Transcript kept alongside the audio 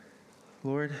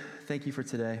Lord, thank you for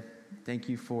today. Thank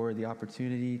you for the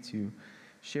opportunity to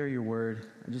share your word.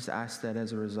 I just ask that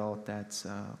as a result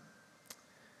the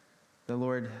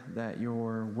Lord, that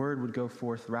your word would go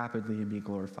forth rapidly and be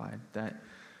glorified, that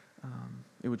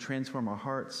it would transform our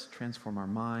hearts, transform our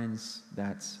minds,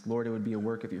 that, Lord, it would be a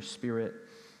work of your Spirit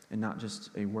and not just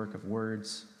a work of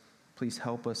words. Please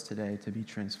help us today to be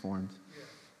transformed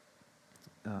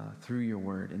through your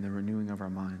word and the renewing of our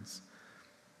minds.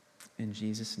 In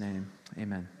Jesus' name,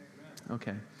 amen.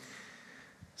 Okay.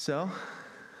 So,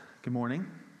 good morning.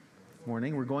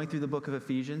 Morning. We're going through the book of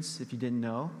Ephesians, if you didn't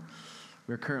know.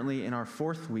 We're currently in our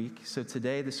fourth week. So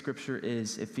today the scripture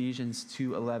is Ephesians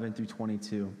 2:11 through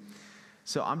 22.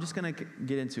 So I'm just going to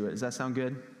get into it. Does that sound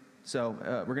good? So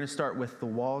we're going to start with the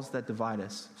walls that divide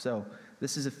us. So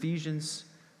this is Ephesians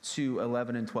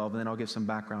 2:11 and 12, and then I'll give some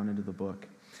background into the book.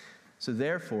 So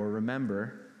therefore,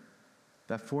 remember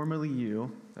that formerly you,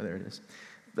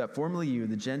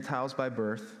 the Gentiles by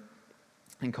birth,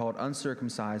 and called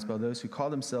uncircumcised by those who call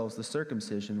themselves the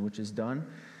circumcision, which is done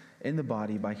in the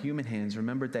body by human hands,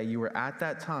 remembered that you were at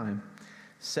that time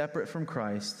separate from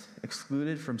Christ,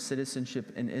 excluded from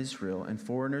citizenship in Israel, and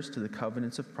foreigners to the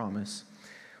covenants of promise,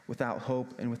 without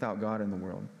hope and without God in the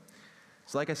world.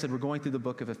 So like I said, we're going through the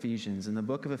book of Ephesians, and the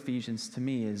book of Ephesians, to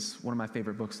me, is one of my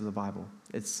favorite books of the Bible.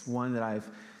 It's one that I've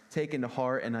taken to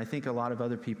heart, and I think a lot of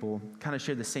other people kind of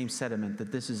share the same sentiment,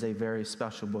 that this is a very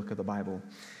special book of the Bible.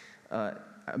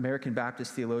 American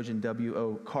Baptist theologian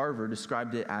W.O. Carver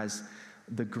described it as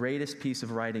the greatest piece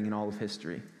of writing in all of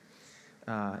history.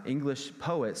 English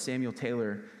poet Samuel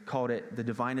Taylor called it the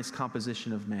divinest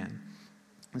composition of man.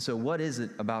 And so what is it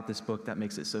about this book that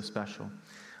makes it so special?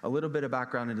 A little bit of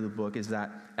background into the book is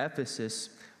that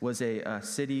Ephesus was a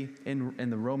city in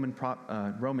the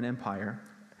Roman Empire,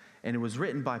 and it was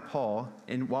written by Paul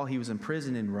while he was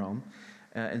imprisoned in Rome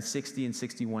in 60 and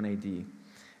 61 AD.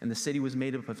 And the city was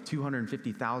made up of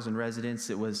 250,000 residents.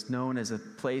 It was known as a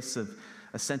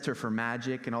center for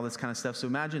magic and all this kind of stuff. So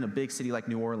imagine a big city like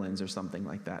New Orleans or something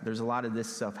like that. There's a lot of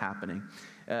this stuff happening.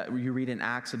 You read in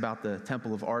Acts about the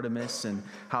temple of Artemis and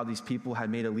how these people had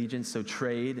made allegiance. So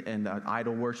trade and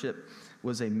idol worship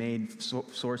was a main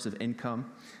source of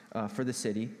income for the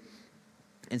city.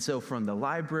 And so from the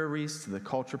libraries to the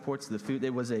culture ports to the food,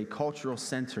 it was a cultural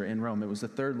center in Rome. It was the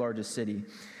third largest city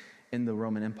in the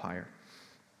Roman Empire.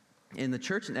 And the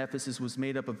church in Ephesus was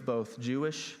made up of both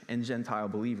Jewish and Gentile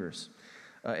believers.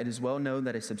 It is well known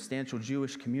that a substantial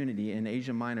Jewish community in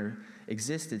Asia Minor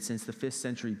existed since the 5th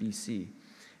century BC.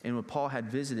 And when Paul had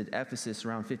visited Ephesus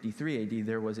around 53 AD,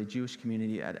 there was a Jewish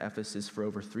community at Ephesus for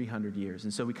over 300 years.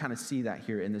 And so we kind of see that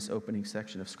here in this opening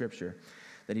section of Scripture,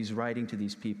 that he's writing to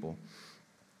these people.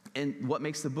 And what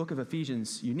makes the book of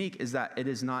Ephesians unique is that it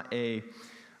is not a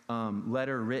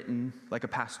letter written like a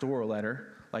pastoral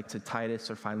letter, like to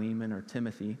Titus or Philemon or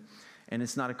Timothy. And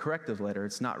it's not a corrective letter.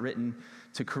 It's not written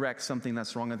to correct something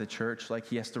that's wrong at the church, like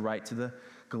he has to write to the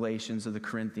Galatians or the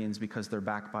Corinthians because they're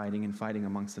backbiting and fighting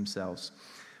amongst themselves.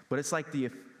 But it's like the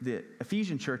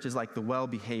Ephesian church is like the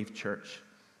well-behaved church.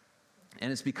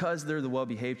 And it's because they're the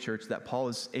well-behaved church that Paul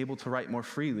is able to write more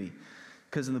freely.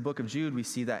 Because in the book of Jude, we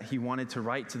see that he wanted to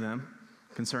write to them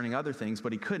concerning other things,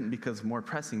 but he couldn't because of more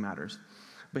pressing matters.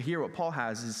 But here what Paul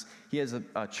has is he has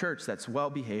a church that's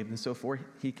well-behaved, and so forth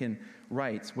he can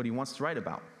write what he wants to write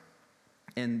about.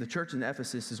 And the church in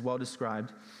Ephesus is well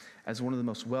described as one of the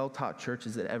most well-taught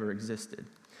churches that ever existed.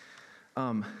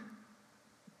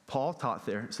 Paul taught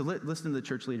there. So listen to the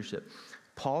church leadership.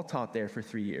 Paul taught there for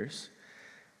 3 years,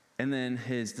 and then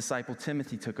his disciple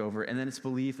Timothy took over, and then it's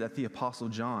believed that the apostle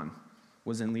John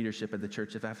was in leadership at the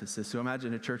church of Ephesus. So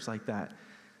imagine a church like that.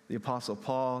 The apostle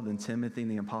Paul, then Timothy,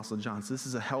 and the apostle John. So this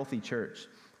is a healthy church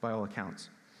by all accounts.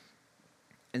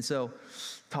 And so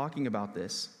talking about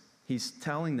this, he's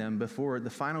telling them before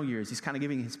the final years, he's kind of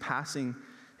giving his passing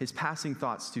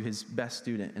thoughts to his best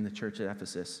student in the church at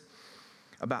Ephesus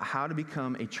about how to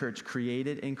become a church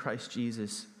created in Christ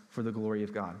Jesus for the glory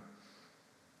of God.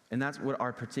 And that's what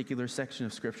our particular section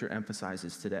of Scripture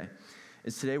emphasizes today.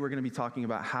 Today we're going to be talking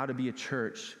about how to be a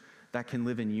church that can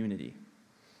live in unity.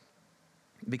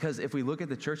 Because if we look at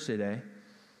the church today,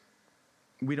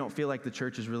 we don't feel like the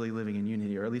church is really living in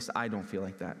unity, or at least I don't feel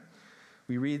like that.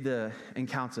 We read the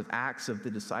accounts of Acts of the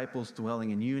disciples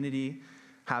dwelling in unity,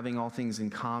 having all things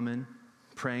in common,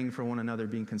 praying for one another,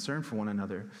 being concerned for one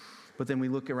another. But then we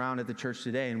look around at the church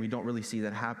today and we don't really see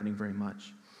that happening very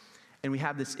much. And we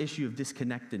have this issue of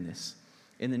disconnectedness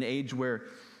in an age where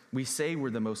we say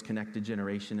we're the most connected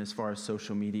generation as far as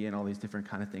social media and all these different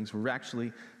kind of things. We're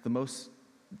actually the most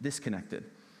disconnected.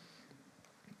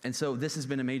 And so this has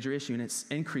been a major issue, and it's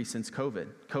increased since COVID.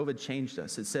 COVID changed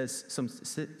us. It says some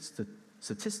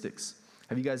statistics.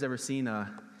 Have you guys ever seen,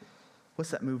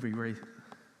 what's that movie where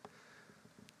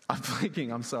I'm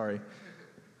blanking, I'm sorry.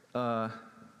 Fun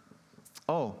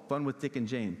with Dick and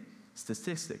Jane.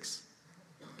 Statistics.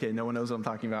 Okay, no one knows what I'm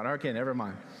talking about. Okay, never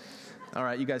mind. All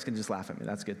right, you guys can just laugh at me.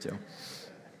 That's good too.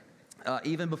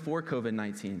 Even before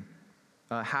COVID-19,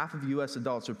 half of U.S.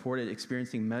 adults reported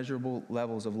experiencing measurable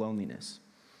levels of loneliness.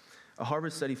 A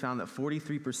Harvard study found that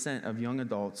 43% of young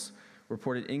adults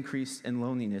reported increase in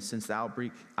loneliness since the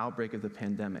outbreak of the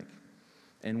pandemic.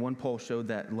 And one poll showed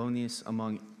that loneliness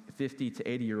among 50 to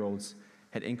 80-year-olds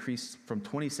had increased from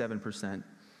 27%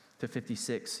 to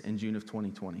 56% in June of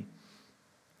 2020.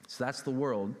 So that's the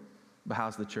world, but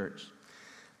how's the church?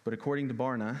 But according to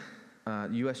Barna,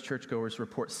 U.S. churchgoers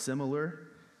report similar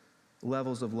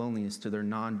levels of loneliness to their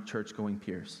non-church-going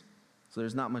peers. So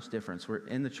there's not much difference. We're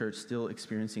in the church still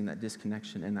experiencing that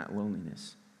disconnection and that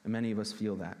loneliness. And many of us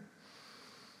feel that.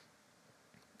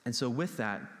 And so with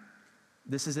that,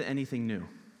 this isn't anything new.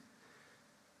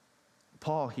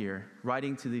 Paul here,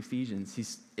 writing to the Ephesians,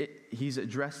 he's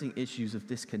addressing issues of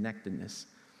disconnectedness.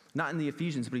 Not in the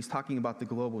Ephesians, but he's talking about the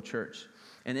global church.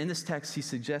 And in this text, he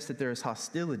suggests that there is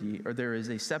hostility, or there is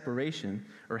a separation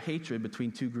or hatred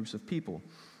between two groups of people,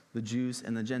 the Jews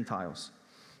and the Gentiles.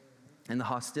 And the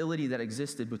hostility that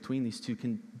existed between these two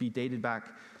can be dated back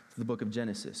to the book of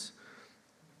Genesis.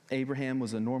 Abraham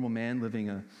was a normal man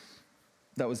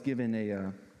that was given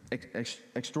a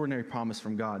extraordinary promise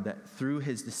from God that through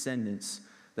his descendants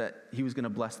that he was going to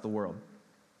bless the world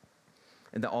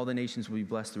and that all the nations would be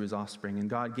blessed through his offspring. And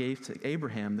God gave to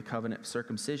Abraham the covenant of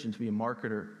circumcision to be a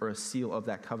marker or a seal of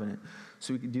that covenant.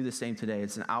 So we can do the same today.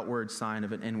 It's an outward sign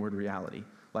of an inward reality,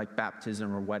 like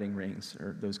baptism or wedding rings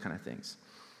or those kind of things.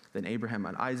 Then Abraham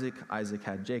had Isaac. Isaac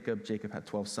had Jacob. Jacob had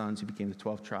 12 sons who became the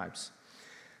 12 tribes.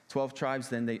 12 tribes,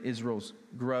 then Israel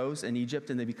grows in Egypt,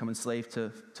 and they become enslaved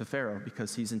to Pharaoh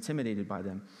because he's intimidated by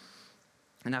them.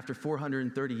 And after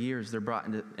 430 years, they're brought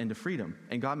into freedom.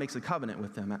 And God makes a covenant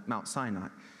with them at Mount Sinai.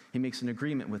 He makes an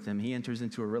agreement with them. He enters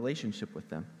into a relationship with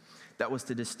them that was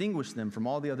to distinguish them from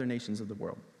all the other nations of the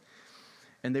world.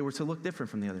 And they were to look different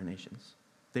from the other nations.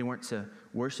 They weren't to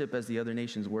worship as the other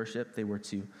nations worship. They were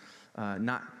to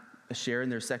not share in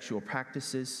their sexual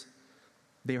practices.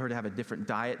 They were to have a different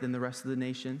diet than the rest of the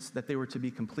nations, that they were to be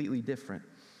completely different.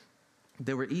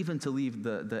 They were even to leave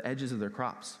the edges of their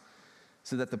crops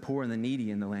so that the poor and the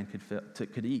needy in the land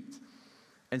could eat.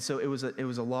 And so it was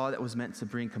a law that was meant to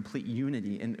bring complete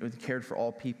unity and it cared for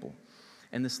all people.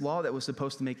 And this law that was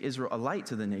supposed to make Israel a light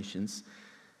to the nations,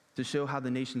 to show how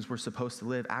the nations were supposed to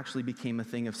live, actually became a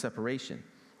thing of separation.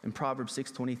 In Proverbs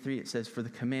 6:23, it says, "For the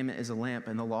commandment is a lamp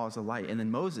and the law is a light." And then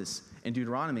Moses in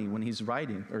Deuteronomy, when he's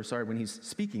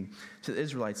speaking to the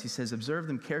Israelites, he says, "Observe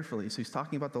them carefully." So he's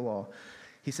talking about the law.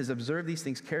 He says, "Observe these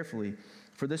things carefully,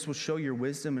 for this will show your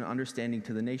wisdom and understanding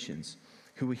to the nations,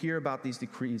 who will hear about these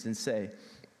decrees and say,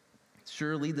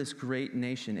 'Surely this great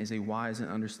nation is a wise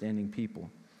and understanding people.'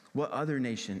 What other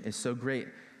nation is so great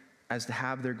as to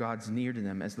have their gods near to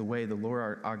them as the way the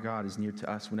Lord our God is near to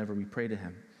us whenever we pray to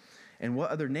him? And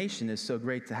what other nation is so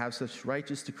great to have such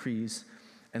righteous decrees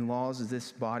and laws as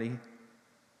this body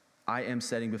I am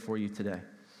setting before you today?"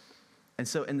 And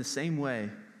so in the same way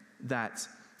that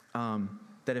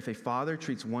if a father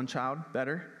treats one child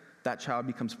better, that child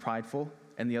becomes prideful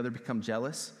and the other becomes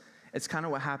jealous. It's kind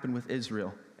of what happened with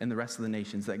Israel and the rest of the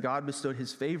nations, that God bestowed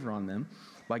his favor on them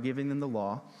by giving them the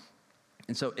law.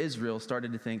 And so Israel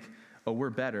started to think, oh, we're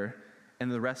better,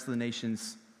 and the rest of the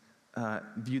nations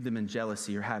viewed them in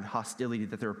jealousy or had hostility,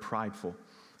 that they were prideful.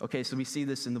 Okay, so we see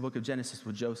this in the book of Genesis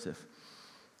with Joseph.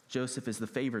 Joseph is the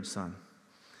favored son.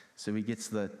 So he gets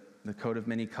the coat of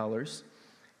many colors,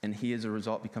 and he, as a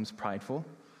result, becomes prideful,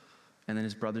 and then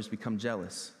his brothers become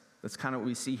jealous. That's kind of what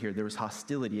we see here. There was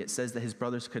hostility. It says that his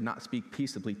brothers could not speak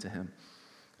peaceably to him.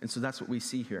 And so that's what we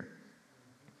see here.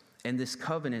 And this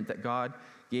covenant that God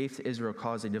gave to Israel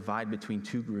caused a divide between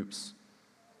two groups,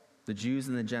 the Jews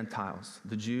and the Gentiles,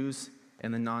 the Jews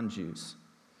and the non-Jews,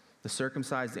 the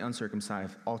circumcised, the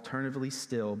uncircumcised, alternatively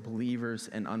still believers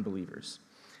and unbelievers.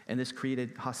 And this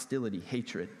created hostility,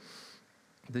 hatred.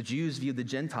 The Jews viewed the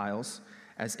Gentiles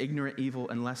as ignorant, evil,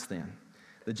 and less than.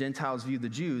 The Gentiles viewed the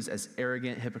Jews as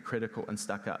arrogant, hypocritical, and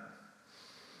stuck up.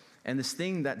 And this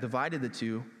thing that divided the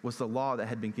two was the law that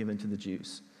had been given to the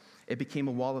Jews. It became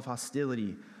a wall of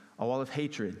hostility, a wall of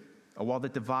hatred, a wall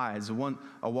that divides, a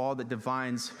wall that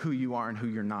defines who you are and who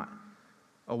you're not,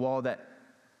 a wall that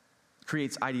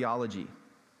creates ideology,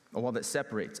 a wall that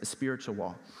separates, a spiritual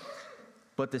wall.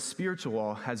 But the spiritual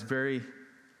wall has very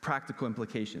practical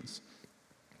implications.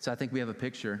 So I think we have a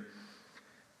picture.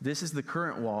 This is the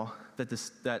current wall that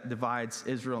divides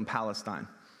Israel and Palestine.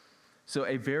 So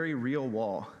a very real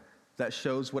wall that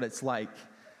shows what it's like,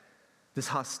 this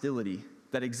hostility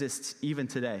that exists even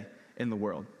today in the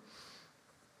world.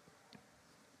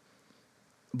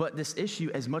 But this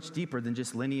issue is much deeper than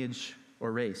just lineage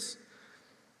or race.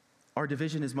 Our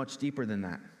division is much deeper than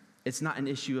that. It's not an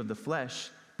issue of the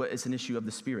flesh, but it's an issue of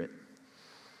the spirit.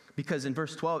 Because in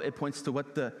verse 12, it points to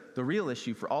what the real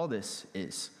issue for all this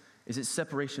is it's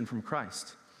separation from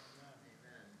Christ.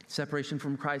 Amen. Separation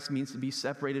from Christ means to be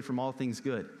separated from all things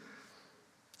good.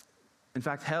 In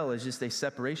fact, hell is just a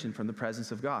separation from the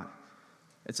presence of God.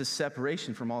 It's a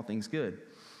separation from all things good.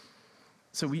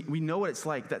 So we know what it's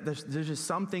like, that there's just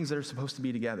some things that are supposed to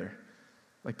be together.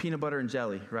 Like peanut butter and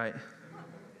jelly, right?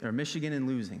 Or Michigan and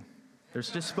losing. They're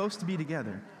just supposed to be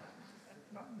together.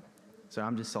 So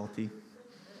I'm just salty.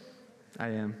 I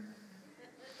am.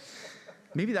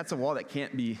 Maybe that's a wall that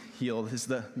can't be healed, is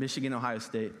the Michigan-Ohio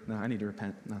State. No, I need to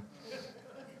repent. No.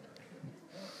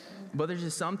 But there's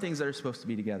just some things that are supposed to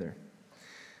be together.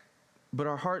 But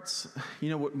our hearts,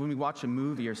 when we watch a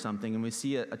movie or something and we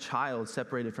see a child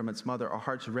separated from its mother, our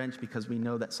hearts wrench because we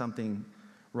know that something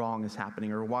wrong is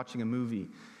happening. Or we're watching a movie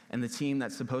and the team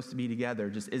that's supposed to be together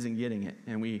just isn't getting it.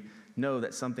 And we know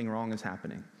that something wrong is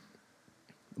happening.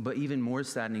 But even more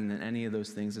saddening than any of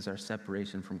those things is our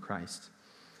separation from Christ.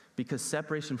 Because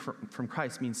separation from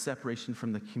Christ means separation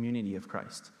from the community of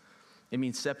Christ. It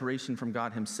means separation from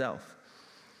God himself.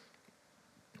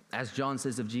 As John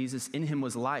says of Jesus, in him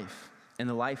was life, and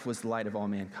the life was the light of all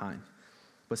mankind.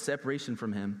 But separation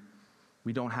from him,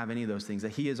 we don't have any of those things,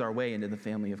 that he is our way into the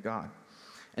family of God.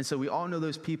 And so we all know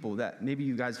those people that maybe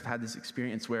you guys have had this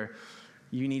experience where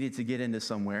you needed to get into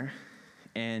somewhere,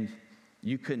 and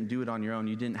you couldn't do it on your own.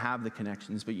 You didn't have the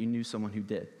connections, but you knew someone who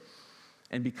did.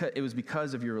 And it was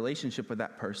because of your relationship with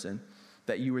that person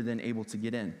that you were then able to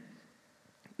get in.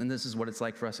 And this is what it's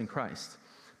like for us in Christ.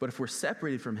 But if we're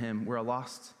separated from him, we're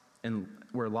lost and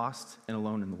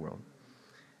alone in the world.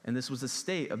 And this was the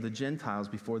state of the Gentiles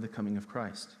before the coming of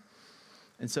Christ.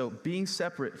 And so being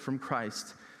separate from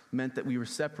Christ meant that we were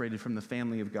separated from the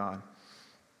family of God.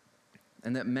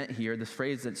 And that meant here, the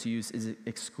phrase that's used is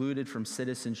excluded from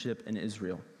citizenship in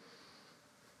Israel.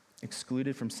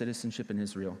 Excluded from citizenship in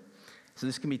Israel. So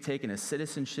this can be taken as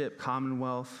citizenship,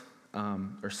 commonwealth,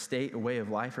 or state, a way of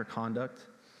life or conduct.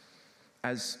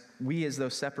 As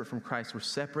those separate from Christ, were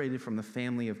separated from the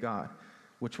family of God,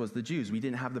 which was the Jews. We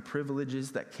didn't have the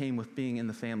privileges that came with being in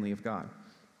the family of God.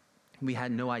 We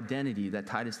had no identity that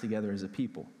tied us together as a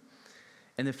people.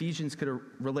 And the Ephesians could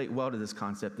relate well to this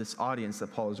concept, this audience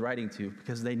that Paul is writing to,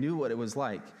 because they knew what it was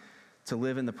like to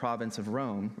live in the province of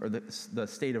Rome, or the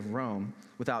state of Rome,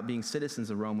 without being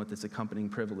citizens of Rome with its accompanying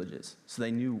privileges. So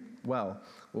they knew well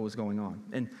what was going on.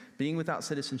 And being without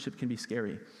citizenship can be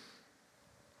scary.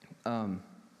 3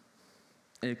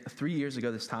 years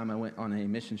ago this time, I went on a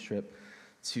mission trip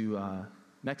to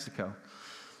Mexico.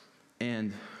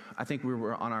 And I think we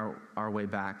were on our way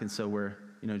back, and so we're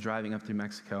driving up through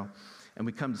Mexico, and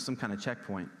we come to some kind of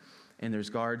checkpoint, and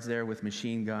there's guards there with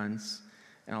machine guns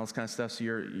and all this kind of stuff, so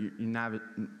you're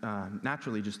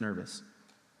naturally just nervous.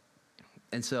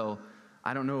 And so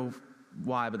I don't know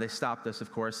why, but they stopped us,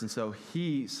 of course, and so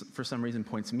he, for some reason,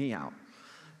 points me out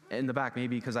in the back,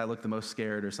 maybe because I look the most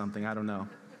scared or something, I don't know.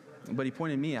 But he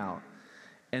pointed me out,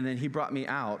 and then he brought me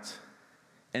out,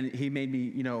 and he made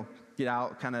me, get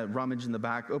out, kind of rummage in the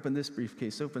back, open this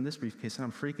briefcase, and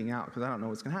I'm freaking out because I don't know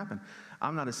what's going to happen.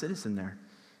 I'm not a citizen there.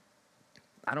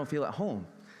 I don't feel at home.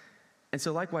 And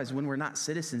so likewise, when we're not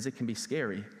citizens, it can be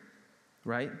scary,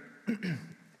 right?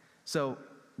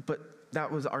 But that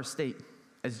was our state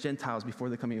as Gentiles before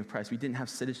the coming of Christ. We didn't have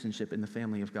citizenship in the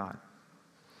family of God.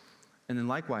 And then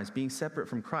likewise, being separate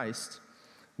from Christ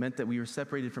meant that we were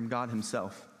separated from God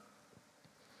himself.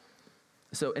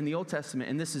 So in the Old Testament,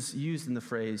 and this is used in the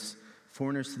phrase,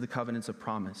 foreigners to the covenants of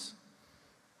promise.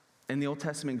 In the Old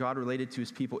Testament, God related to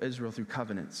his people Israel through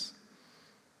covenants.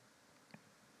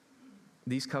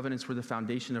 These covenants were the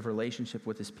foundation of relationship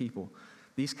with his people.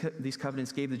 These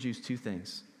covenants gave the Jews two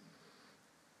things: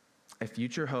 a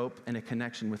future hope and a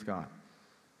connection with God.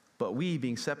 But we,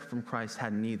 being separate from Christ,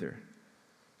 had neither.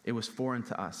 It was foreign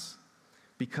to us.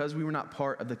 Because we were not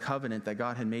part of the covenant that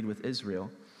God had made with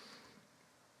Israel,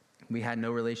 we had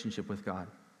no relationship with God.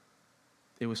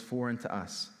 It was foreign to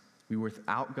us. We were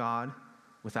without God,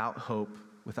 without hope,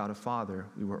 without a father.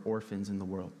 We were orphans in the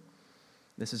world.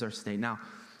 This is our state. Now,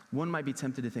 one might be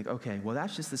tempted to think, okay, well,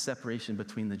 that's just the separation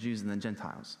between the Jews and the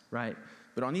Gentiles, right?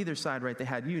 But on either side, right, they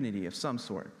had unity of some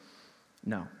sort.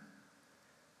 No.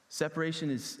 Separation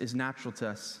is natural to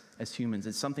us as humans.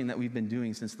 It's something that we've been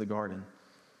doing since the garden,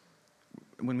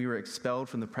 when we were expelled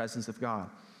from the presence of God.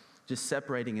 just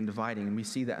separating and dividing, and we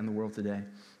see that in the world today.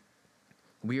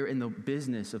 We are in the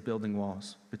business of building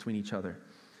walls between each other.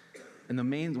 And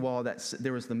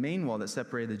there was the main wall that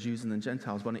separated the Jews and the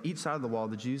Gentiles, but on each side of the wall,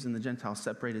 the Jews and the Gentiles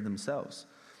separated themselves.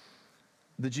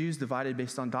 The Jews divided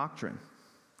based on doctrine.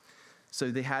 So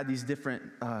they had these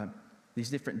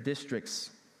different districts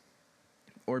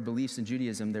or beliefs in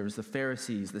Judaism. There was the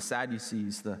Pharisees, the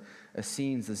Sadducees, the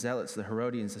Essenes, the Zealots, the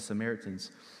Herodians, the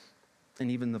Samaritans,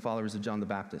 and even the followers of John the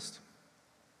Baptist.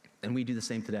 And we do the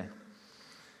same today.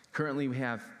 Currently, we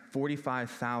have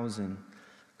 45,000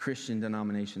 Christian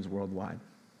denominations worldwide,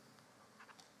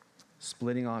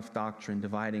 splitting off doctrine,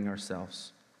 dividing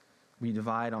ourselves. We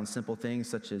divide on simple things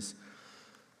such as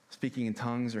speaking in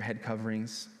tongues or head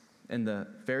coverings. And the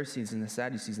Pharisees and the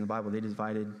Sadducees in the Bible, they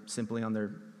divided simply on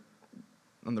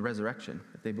the resurrection,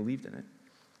 if they believed in it.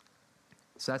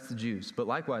 So that's the Jews. But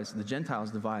likewise, the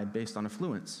Gentiles divide based on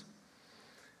affluence.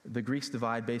 The Greeks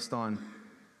divide based on,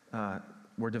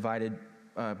 were divided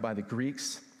by the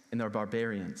Greeks and the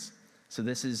barbarians. So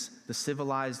this is the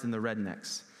civilized and the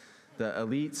rednecks, the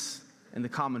elites and the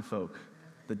common folk,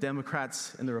 the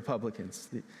Democrats and the Republicans.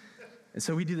 And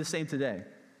so we do the same today.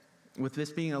 With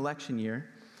this being an election year,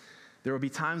 there will be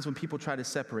times when people try to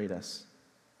separate us.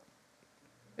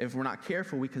 If we're not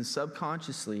careful, we can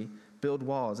subconsciously build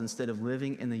walls instead of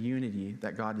living in the unity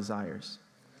that God desires.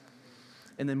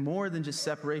 And then more than just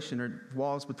separation or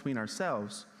walls between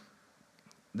ourselves,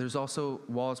 there's also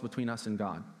walls between us and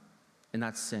God, and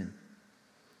that's sin.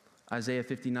 Isaiah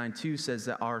 59:2 says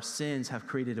that our sins have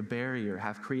created a barrier,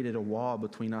 have created a wall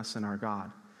between us and our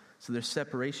God. So there's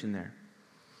separation there.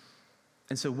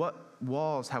 And so what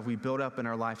walls have we built up in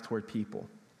our life toward people?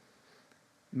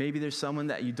 Maybe there's someone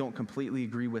that you don't completely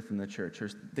agree with in the church, or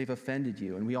they've offended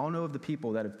you. And we all know of the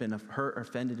people that have been hurt or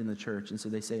offended in the church, and so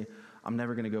they say, I'm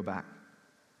never going to go back.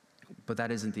 But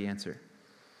that isn't the answer.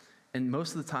 And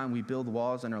most of the time we build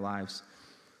walls in our lives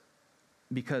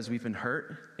because we've been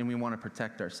hurt and we want to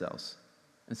protect ourselves.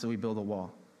 And so we build a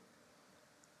wall.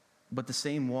 But the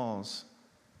same walls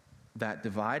that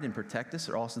divide and protect us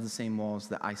are also the same walls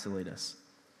that isolate us.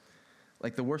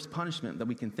 Like the worst punishment that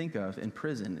we can think of in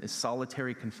prison is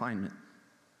solitary confinement,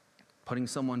 putting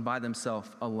someone by themselves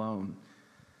alone,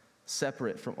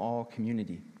 separate from all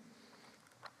community.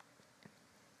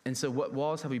 And so what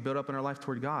walls have we built up in our life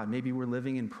toward God? Maybe we're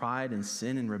living in pride and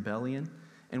sin and rebellion,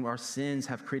 and our sins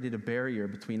have created a barrier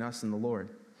between us and the Lord.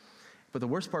 But the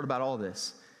worst part about all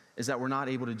this is that we're not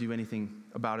able to do anything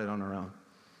about it on our own.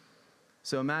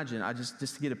 So imagine,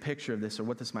 just to get a picture of this or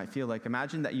what this might feel like,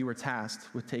 imagine that you were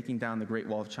tasked with taking down the Great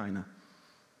Wall of China.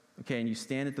 Okay, and you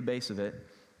stand at the base of it,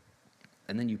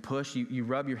 and then you push, you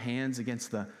rub your hands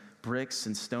against the bricks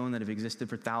and stone that have existed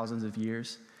for thousands of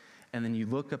years, and then you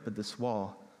look up at this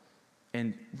wall,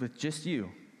 and with just you,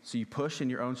 so you push in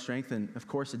your own strength, and of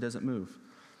course it doesn't move.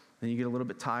 Then you get a little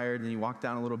bit tired, and you walk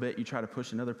down a little bit, you try to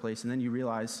push another place, and then you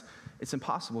realize it's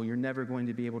impossible. You're never going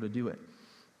to be able to do it.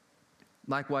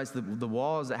 Likewise, the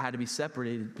walls that had to be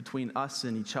separated between us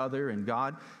and each other and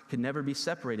God could never be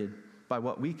separated by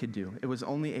what we could do. It was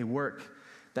only a work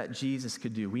that Jesus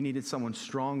could do. We needed someone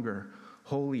stronger,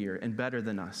 holier, and better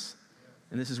than us.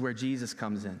 And this is where Jesus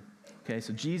comes in. Okay,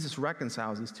 so Jesus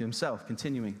reconciles us to himself,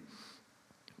 continuing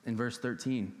in verse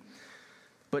 13.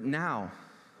 But now,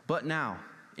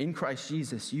 in Christ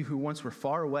Jesus, you who once were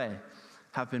far away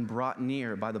have been brought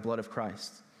near by the blood of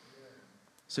Christ.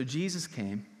 So Jesus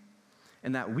came,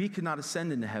 and that we could not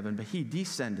ascend into heaven, but he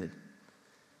descended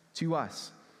to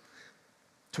us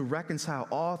to reconcile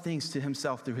all things to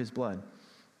himself through his blood.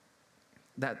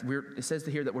 It says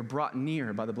here that we're brought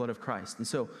near by the blood of Christ. And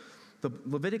so the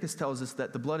Leviticus tells us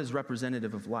that the blood is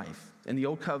representative of life. In the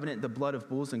Old Covenant, the blood of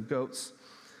bulls and goats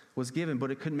was given,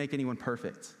 but it couldn't make anyone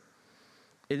perfect.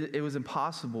 It was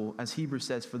impossible, as Hebrews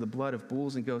says, for the blood of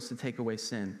bulls and goats to take away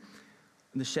sin.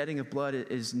 And the shedding of blood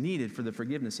is needed for the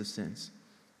forgiveness of sins.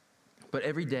 But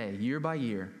every day, year by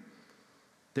year,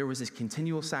 there was this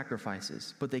continual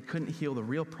sacrifices, but they couldn't heal the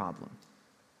real problem,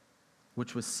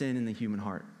 which was sin in the human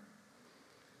heart.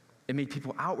 It made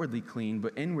people outwardly clean,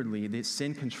 but inwardly, the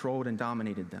sin controlled and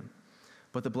dominated them.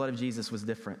 But the blood of Jesus was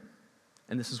different,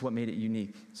 and this is what made it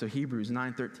unique. So Hebrews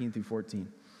 9:13 through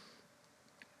 14.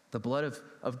 The blood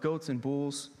of goats and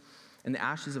bulls and the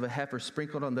ashes of a heifer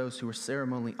sprinkled on those who were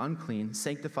ceremonially unclean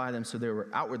sanctify them so they were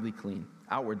outwardly clean.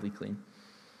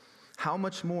 How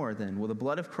much more, then, will the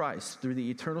blood of Christ, through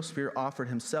the eternal Spirit offered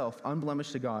himself,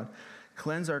 unblemished to God,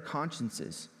 cleanse our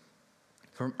consciences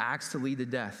from acts to lead to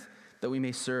death, that we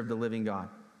may serve the living God?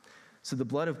 So the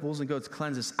blood of bulls and goats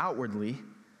cleanses outwardly,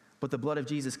 but the blood of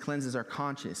Jesus cleanses our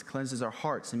conscience, cleanses our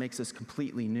hearts, and makes us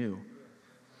completely new.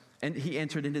 And he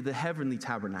entered into the heavenly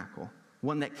tabernacle,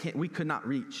 one that we could not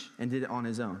reach, and did it on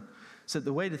his own. So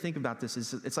the way to think about this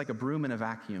is it's like a broom in a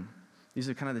vacuum. These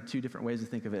are kind of the two different ways to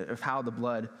think of it, of how the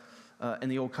blood in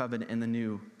the old covenant and the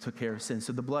new took care of sin.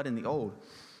 So the blood in the old,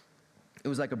 it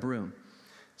was like a broom.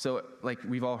 So like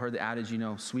we've all heard the adage,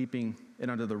 sweeping it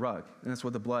under the rug. And that's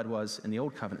what the blood was in the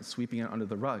old covenant, sweeping it under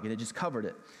the rug, and it just covered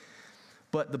it.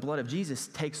 But the blood of Jesus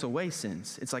takes away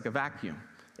sins. It's like a vacuum.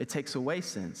 It takes away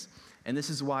sins. And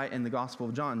this is why in the Gospel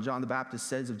of John, John the Baptist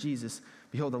says of Jesus,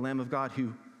 "Behold, the Lamb of God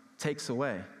who takes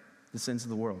away the sins of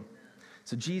the world."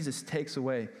 So Jesus takes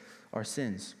away our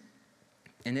sins.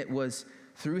 And it was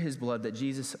through his blood that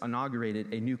Jesus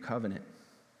inaugurated a new covenant.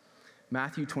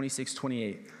 Matthew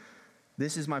 26:28.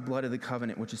 "This is my blood of the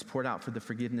covenant, which is poured out for the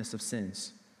forgiveness of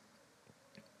sins."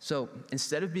 So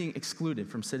instead of being excluded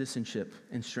from citizenship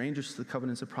and strangers to the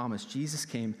covenants of promise, Jesus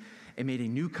came and made a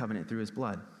new covenant through his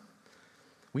blood.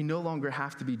 We no longer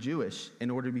have to be Jewish in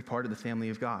order to be part of the family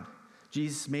of God.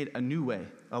 Jesus made a new way,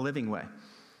 a living way.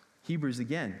 Hebrews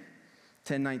again,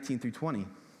 10:19 through 20.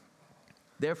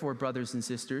 "Therefore, brothers and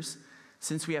sisters,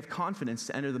 since we have confidence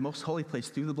to enter the most holy place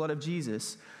through the blood of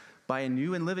Jesus, by a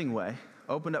new and living way,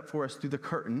 opened up for us through the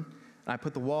curtain," and I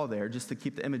put the wall there just to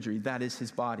keep the imagery, that is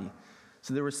his body.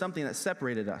 So there was something that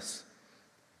separated us,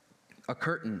 a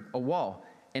curtain, a wall,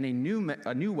 and a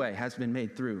new way has been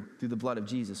made through the blood of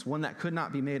Jesus, one that could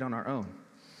not be made on our own.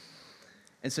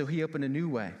 And so he opened a new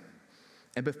way.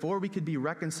 And before we could be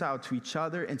reconciled to each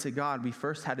other and to God, we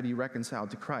first had to be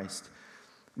reconciled to Christ.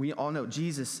 We all know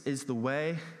Jesus is the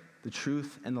way, the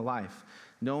truth, and the life.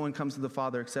 No one comes to the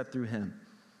Father except through him.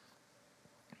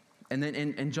 And then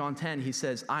in John 10, he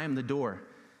says, "I am the door.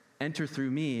 Enter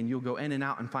through me, and you'll go in and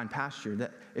out and find pasture."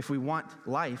 That if we want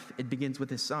life, it begins with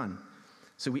his Son.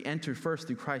 So we enter first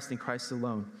through Christ and Christ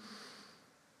alone.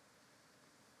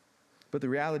 But the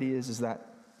reality is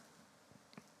that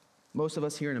most of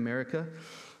us here in America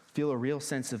feel a real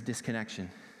sense of disconnection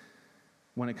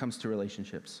when it comes to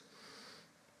relationships.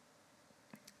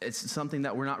 It's something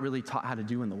that we're not really taught how to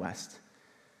do in the West.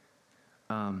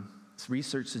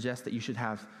 Research suggests that you should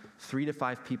have 3 to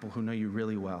 5 people who know you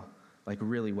really well,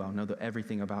 know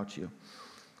everything about you.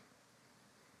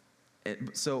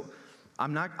 So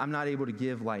I'm not able to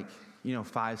give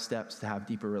 5 steps to have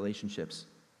deeper relationships.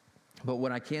 But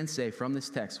what I can say from this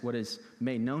text, what is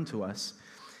made known to us,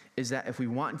 is that if we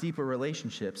want deeper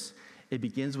relationships, it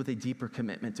begins with a deeper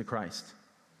commitment to Christ.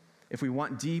 If we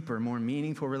want deeper, more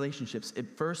meaningful relationships,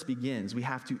 it first begins. We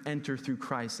have to enter through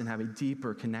Christ and have a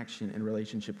deeper connection and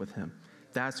relationship with him.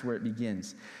 That's where it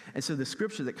begins. And so the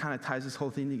scripture that kind of ties this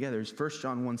whole thing together is 1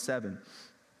 John 1:7.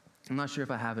 I'm not sure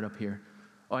if I have it up here.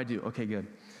 Oh, I do. Okay, good.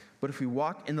 "But if we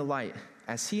walk in the light,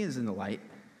 as he is in the light,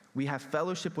 we have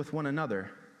fellowship with one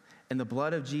another, and the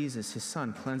blood of Jesus, his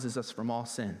Son, cleanses us from all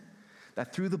sin."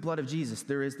 That through the blood of Jesus,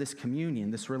 there is this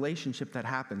communion, this relationship that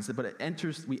happens, but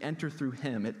we enter through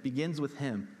him. It begins with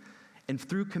him. And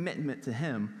through commitment to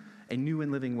him, a new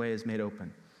and living way is made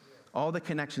open. All the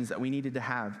connections that we needed to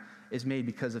have is made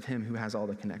because of him who has all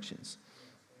the connections.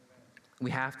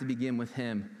 We have to begin with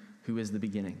him who is the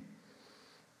beginning.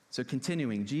 So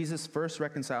continuing, Jesus first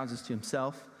reconciles us to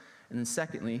himself, and then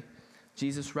secondly,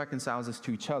 Jesus reconciles us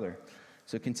to each other.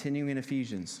 So continuing in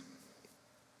Ephesians,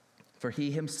 "For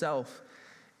he himself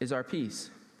is our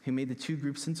peace, who made the 2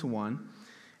 groups into one,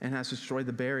 and has destroyed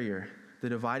the barrier, the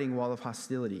dividing wall of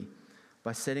hostility,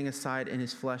 by setting aside in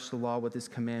his flesh the law with its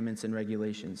commandments and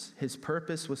regulations. His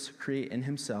purpose was to create in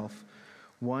himself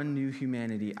one new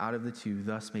humanity out of the 2,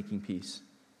 thus making peace."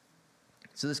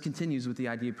 So this continues with the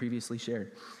idea previously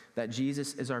shared, that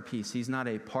Jesus is our peace. He's not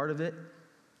a part of it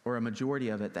or a majority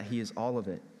of it, that he is all of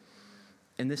it.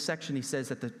 In this section, he says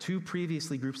that the 2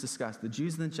 previously groups discussed, the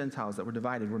Jews and the Gentiles that were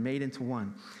divided, were made into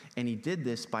one. And he did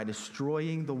this by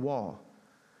destroying the wall.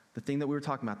 The thing that we were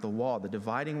talking about, the wall, the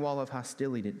dividing wall of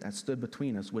hostility that stood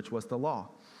between us, which was the law.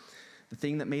 The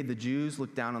thing that made the Jews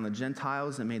look down on the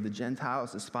Gentiles and made the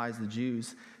Gentiles despise the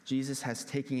Jews, Jesus has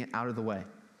taken it out of the way.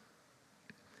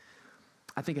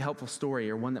 I think a helpful story,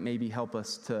 or one that maybe help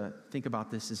us to think about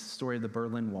this, is the story of the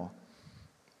Berlin Wall.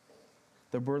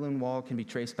 The Berlin Wall can be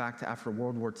traced back to after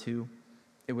World War II.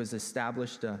 It was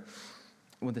established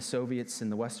with the Soviets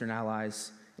and the Western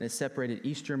Allies, and it separated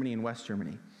East Germany and West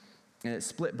Germany. And it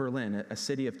split Berlin, a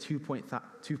city of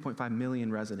 2.5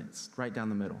 million residents, right down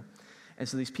the middle. And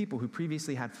so these people who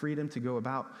previously had freedom to go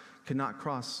about could not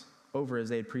cross over as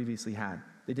they had previously had.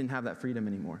 They didn't have that freedom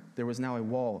anymore. There was now a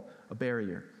wall, a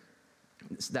barrier,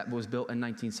 that was built in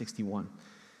 1961.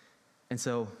 And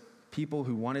so people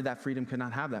who wanted that freedom could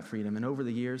not have that freedom. And over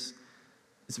the years,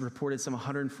 it's reported some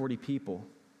 140 people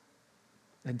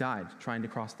had died trying to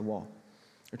cross the wall.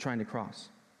 or trying to cross.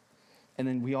 And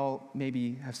then we all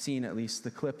maybe have seen at least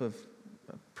the clip of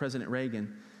President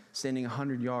Reagan standing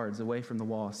 100 yards away from the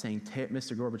wall saying,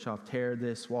 Mr. Gorbachev, tear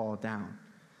this wall down.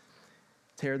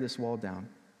 Tear this wall down.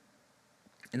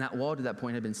 And that wall to that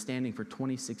point had been standing for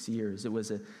 26 years. It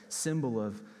was a symbol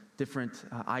of different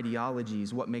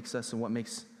ideologies, what makes us and what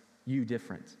makes you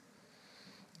different.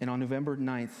 And on November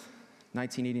 9th,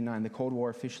 1989, the Cold War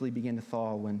officially began to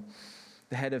thaw when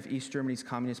the head of East Germany's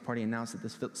Communist Party announced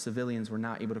that the civilians were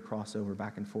not able to cross over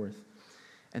back and forth.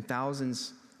 And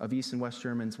thousands of East and West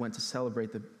Germans went to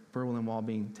celebrate the Berlin Wall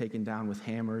being taken down with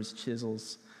hammers,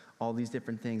 chisels, all these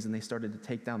different things, and they started to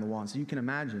take down the wall. And so you can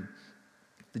imagine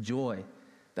the joy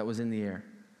that was in the air,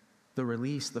 the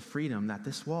release, the freedom that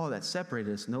this wall that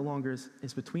separated us no longer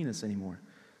is between us anymore,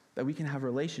 that we can have a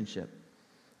relationship.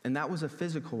 And that was a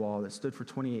physical wall that stood for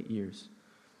 28 years.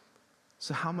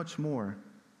 So how much more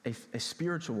a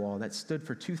spiritual wall that stood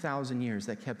for 2,000 years,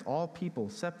 that kept all people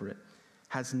separate,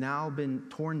 has now been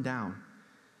torn down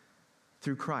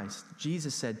through Christ.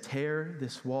 Jesus said, tear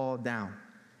this wall down.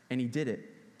 And he did it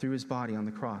through his body on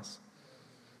the cross.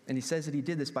 And he says that he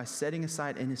did this by setting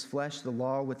aside in his flesh the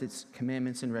law with its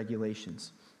commandments and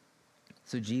regulations.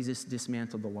 So Jesus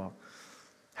dismantled the law.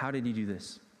 How did he do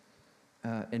this?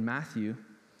 In Matthew,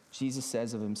 Jesus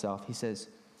says of himself, he says,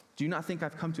 do not think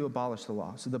I've come to abolish the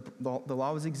law. So the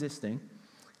law was existing,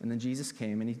 and then Jesus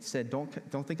came and he said, don't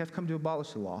think I've come to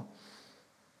abolish the law.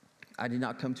 I did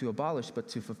not come to abolish, but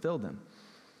to fulfill them.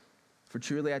 For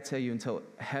truly I tell you, until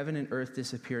heaven and earth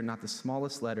disappear, not the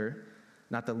smallest letter,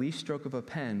 not the least stroke of a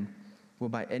pen will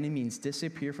by any means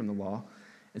disappear from the law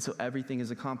until everything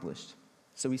is accomplished.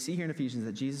 So we see here in Ephesians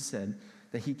that Jesus said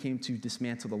that he came to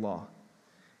dismantle the law.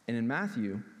 And in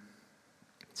Matthew,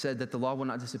 it said that the law will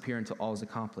not disappear until all is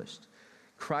accomplished.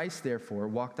 Christ, therefore,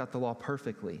 walked out the law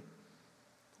perfectly.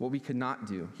 What we could not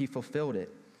do, he fulfilled it.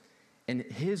 And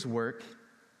his work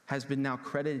has been now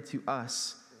credited to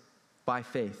us by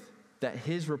faith. That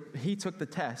he took the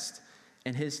test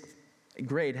and his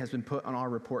grade has been put on our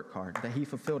report card, that he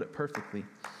fulfilled it perfectly.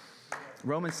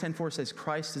 Romans 10:4 says,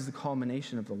 Christ is the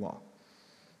culmination of the law.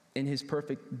 In his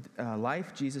perfect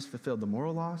life, Jesus fulfilled the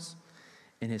moral laws.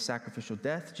 In his sacrificial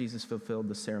death, Jesus fulfilled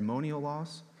the ceremonial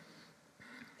laws.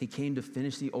 He came to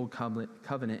finish the old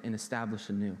covenant and establish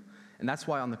a new. And that's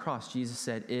why on the cross, Jesus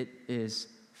said, it is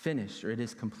finished, or it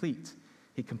is complete.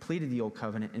 He completed the old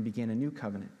covenant and began a new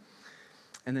covenant.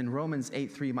 And then Romans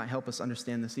 8:3 might help us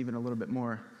understand this even a little bit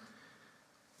more.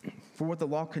 For what the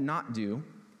law could not do,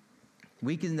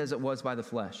 weakened as it was by the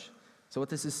flesh. So what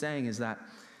this is saying is that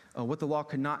what the law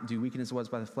could not do, weakened as it was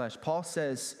by the flesh. Paul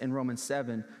says in Romans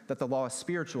 7 that the law is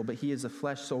spiritual, but he is a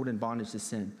flesh sold in bondage to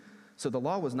sin. So the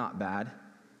law was not bad,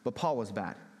 but Paul was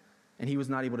bad, and he was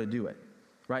not able to do it.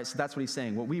 Right? So that's what he's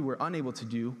saying. What we were unable to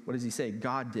do, what does he say?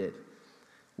 God did.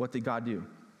 What did God do?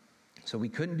 So we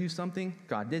couldn't do something,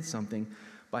 God did something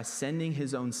by sending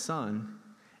his own son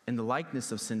in the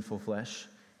likeness of sinful flesh,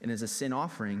 and as a sin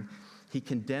offering, he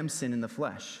condemned sin in the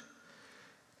flesh.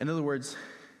 In other words,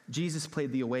 Jesus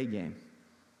played the away game.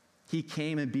 He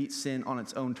came and beat sin on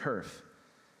its own turf.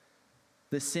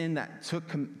 The sin that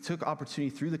took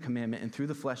opportunity through the commandment and through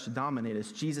the flesh to dominate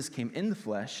us, Jesus came in the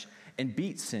flesh and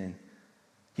beat sin.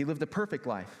 He lived a perfect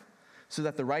life so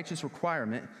that the righteous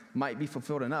requirement might be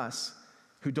fulfilled in us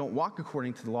who don't walk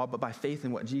according to the law, but by faith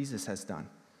in what Jesus has done.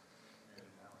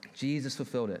 Jesus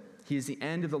fulfilled it. He is the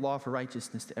end of the law for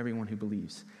righteousness to everyone who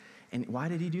believes. And why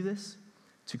did he do this?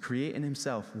 To create in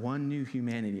himself one new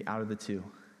humanity out of the two,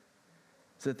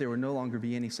 so that there would no longer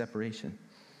be any separation.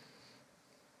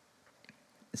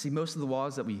 See, most of the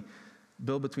walls that we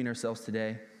build between ourselves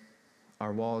today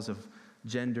are walls of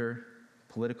gender,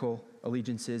 political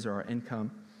allegiances, or our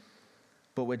income.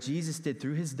 But what Jesus did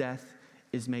through his death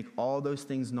is make all those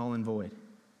things null and void,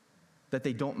 that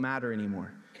they don't matter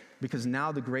anymore. Because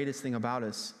now the greatest thing about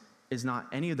us is not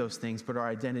any of those things, but our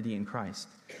identity in Christ.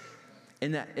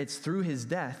 And that it's through his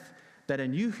death that a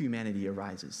new humanity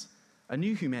arises. A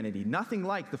new humanity, nothing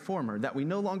like the former, that we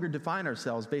no longer define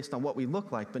ourselves based on what we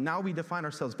look like, but now we define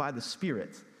ourselves by the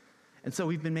Spirit. And so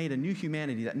we've been made a new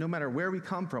humanity that no matter where we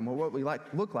come from or what we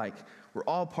look like, we're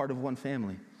all part of one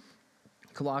family.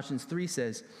 Colossians 3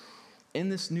 says, in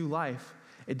this new life,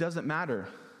 it doesn't matter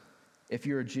if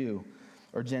you're a Jew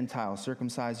or Gentile,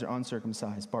 circumcised or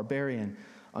uncircumcised, barbarian,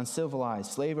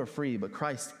 uncivilized, slave or free, but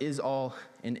Christ is all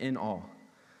and in all.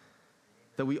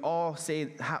 That we all say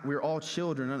we're all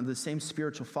children under the same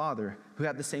spiritual Father who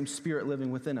have the same Spirit living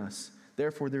within us.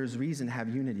 Therefore, there is reason to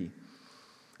have unity.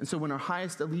 And so when our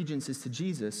highest allegiance is to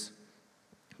Jesus,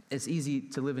 it's easy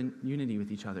to live in unity with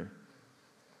each other.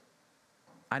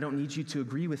 I don't need you to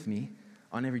agree with me.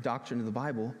 on every doctrine of the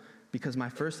Bible because my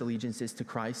first allegiance is to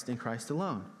Christ and Christ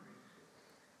alone.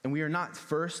 And we are not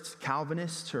first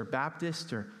Calvinists or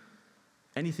Baptists or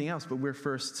anything else, but we're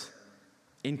first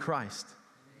in Christ.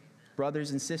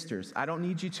 Brothers and sisters, I don't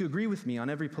need you to agree with me on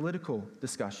every political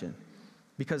discussion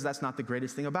because that's not the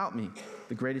greatest thing about me.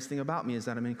 The greatest thing about me is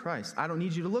that I'm in Christ. I don't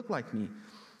need you to look like me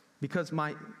because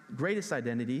my greatest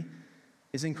identity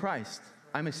is in Christ.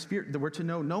 I'm a spirit. We're to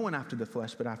know no one after the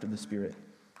flesh, but after the Spirit.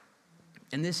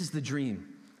 And this is the dream.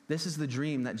 This is the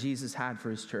dream that Jesus had for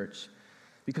his church.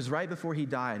 Because right before he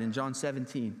died in John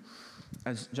 17,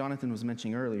 as Jonathan was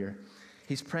mentioning earlier,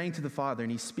 he's praying to the Father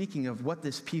and he's speaking of what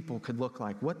this people could look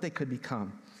like, what they could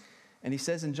become. And he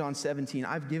says in John 17,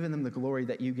 I've given them the glory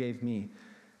that you gave me,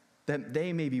 that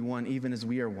they may be one even as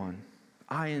we are one.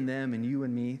 I and them and you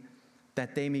and me,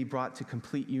 that they may be brought to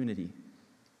complete unity.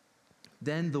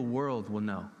 Then the world will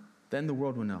know. Then the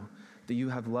world will know that you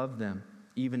have loved them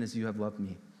even as you have loved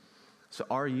me. So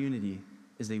our unity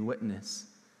is a witness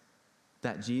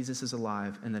that Jesus is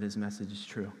alive and that his message is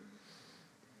true.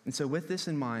 And so with this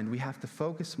in mind, we have to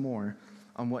focus more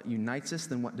on what unites us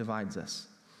than what divides us.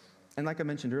 And like I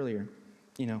mentioned earlier,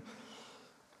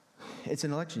 it's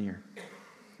an election year.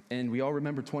 And we all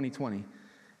remember 2020.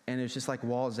 And it's just like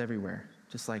walls everywhere.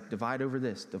 Just like divide over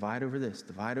this, divide over this,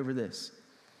 divide over this.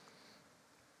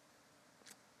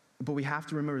 But we have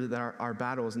to remember that our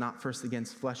battle is not first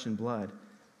against flesh and blood,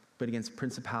 but against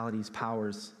principalities,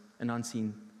 powers, and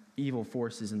unseen evil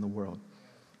forces in the world.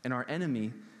 And our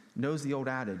enemy knows the old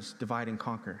adage, divide and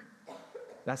conquer.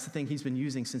 That's the thing he's been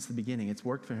using since the beginning. It's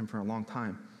worked for him for a long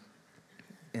time.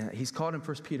 He's called in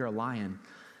 1 Peter a lion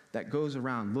that goes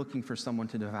around looking for someone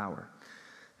to devour.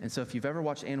 And so if you've ever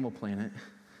watched Animal Planet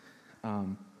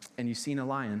and you've seen a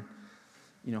lion,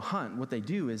 hunt, what they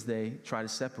do is they try to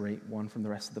separate one from the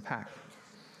rest of the pack.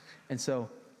 And so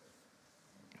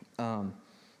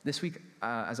this week,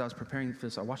 as I was preparing for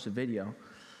this, I watched a video.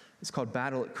 It's called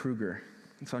Battle at Kruger.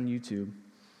 It's on YouTube,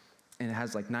 and it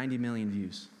has like 90 million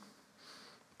views.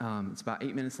 It's about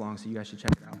 8 minutes long, so you guys should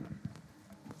check it out.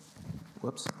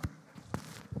 Whoops.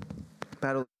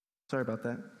 Sorry about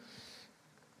that.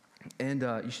 And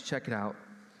you should check it out.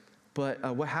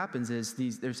 But what happens is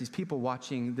there's these people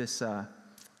watching this.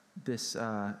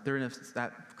 They're in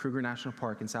at Kruger National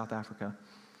Park in South Africa,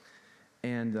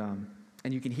 and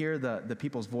you can hear the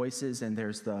people's voices, and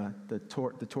there's the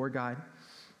tour guide,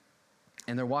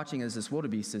 and they're watching as this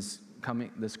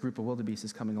group of wildebeest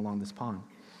is coming along this pond,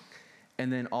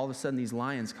 and then all of a sudden these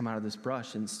lions come out of this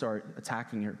brush and start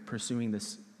attacking or pursuing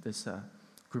this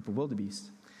group of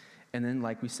wildebeest, and then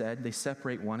like we said, they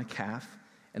separate a calf,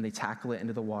 and they tackle it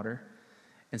into the water.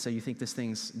 And so you think this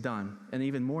thing's done. And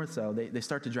even more so, they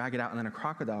start to drag it out, and then a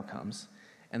crocodile comes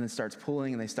and then starts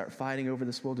pulling, and they start fighting over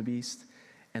this wildebeest.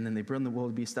 And then they bring the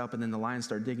wildebeest up, and then the lions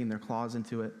start digging their claws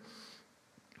into it.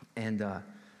 And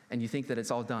you think that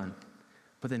it's all done.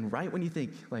 But then right when you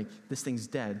think, like, this thing's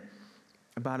dead,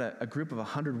 about a group of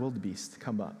 100 wildebeest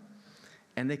come up.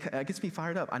 And it gets me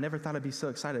fired up. I never thought I'd be so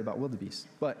excited about wildebeest.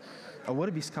 But a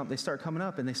wildebeest they start coming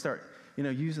up, and they start,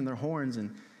 using their horns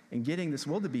and getting this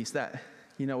wildebeest that,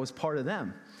 was part of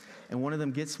them. And one of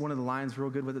them gets one of the lions real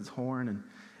good with its horn,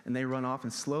 and they run off,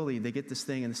 and slowly they get this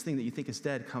thing, and this thing that you think is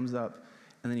dead comes up,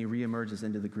 and then he reemerges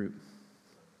into the group.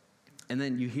 And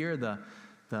then you hear the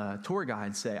tour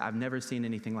guide say, I've never seen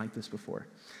anything like this before.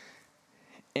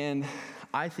 And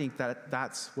I think that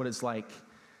that's what it's like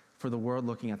for the world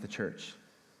looking at the church.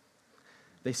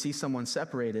 They see someone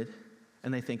separated,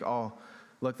 and they think, oh,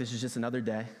 look, this is just another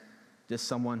day. Just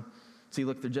someone, see,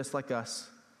 look, they're just like us.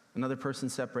 Another person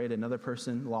separated, another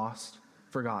person lost,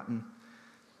 forgotten.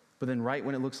 But then right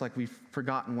when it looks like we've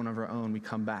forgotten one of our own, we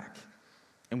come back.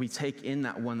 And we take in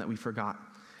that one that we forgot.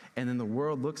 And then the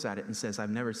world looks at it and says, I've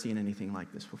never seen anything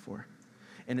like this before.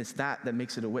 And it's that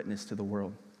makes it a witness to the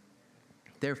world.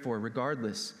 Therefore,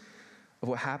 regardless of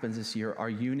what happens this year, our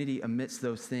unity amidst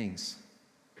those things,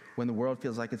 when the world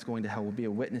feels like it's going to hell, will be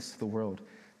a witness to the world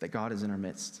that God is in our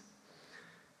midst.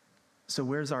 So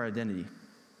where's our identity?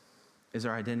 Is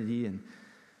our identity in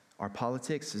our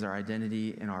politics? Is our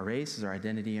identity in our race? Is our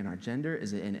identity in our gender?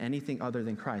 Is it in anything other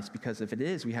than Christ? Because if it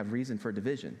is, we have reason for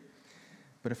division.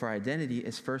 But if our identity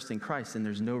is first in Christ, then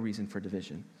there's no reason for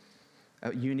division.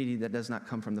 A unity that does not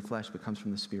come from the flesh, but comes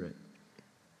from the Spirit.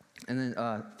 And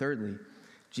then thirdly,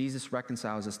 Jesus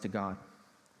reconciles us to God.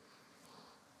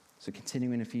 So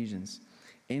continuing in Ephesians.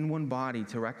 In one body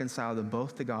to reconcile them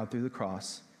both to God through the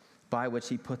cross, by which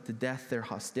he put to death their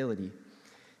hostility.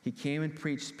 He came and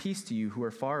preached peace to you who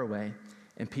are far away,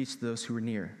 and peace to those who are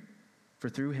near. For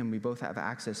through him we both have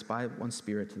access by one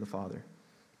Spirit to the Father.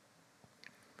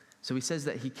 So he says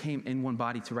that he came in one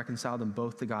body to reconcile them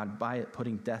both to God by it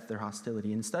putting death their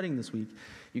hostility. And studying this week,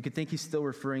 you could think he's still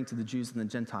referring to the Jews and the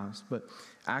Gentiles, but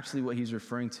actually what he's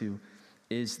referring to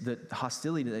is the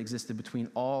hostility that existed between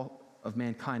all of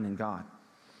mankind and God.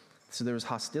 So there was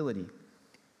hostility.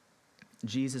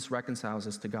 Jesus reconciles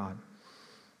us to God.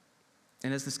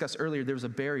 And as discussed earlier, there was a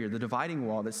barrier. The dividing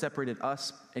wall that separated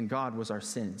us and God was our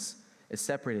sins. It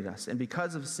separated us. And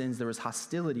because of sins, there was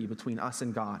hostility between us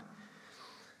and God.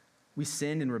 We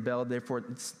sinned and rebelled, therefore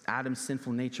Adam's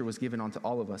sinful nature was given onto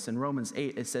all of us. In Romans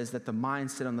 8, it says that the mind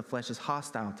set on the flesh is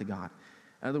hostile to God.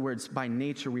 In other words, by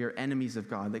nature we are enemies of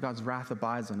God, that God's wrath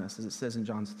abides on us, as it says in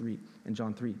John 3.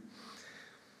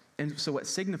 And so what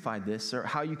signified this, or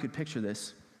how you could picture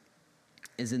this,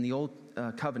 is in the old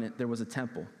covenant there was a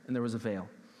temple and there was a veil.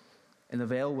 And the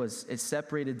veil it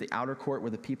separated the outer court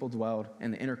where the people dwelled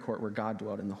and the inner court where God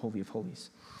dwelled in the Holy of Holies.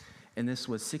 And this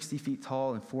was 60 feet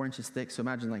tall and 4 inches thick. So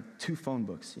imagine like 2 phone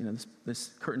books. You know,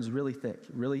 this curtain's really thick,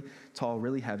 really tall,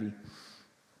 really heavy.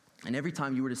 And every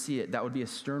time you were to see it, that would be a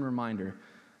stern reminder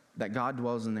that God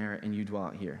dwells in there and you dwell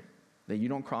out here. That you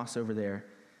don't cross over there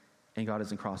and God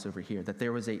doesn't cross over here. That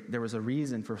there was a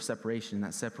reason for separation, and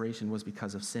that separation was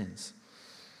because of sins.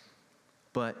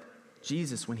 But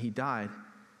Jesus, when he died,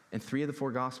 in 3 of the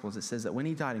 4 Gospels, it says that when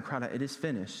he died and cried out, "It is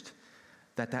finished,"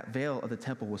 that veil of the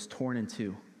temple was torn in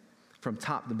 2. From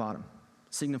top to bottom,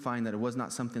 signifying that it was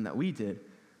not something that we did,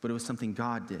 but it was something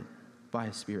God did by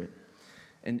his Spirit.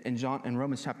 In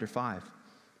Romans chapter 5,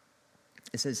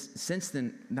 it says, "Since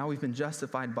then, now we've been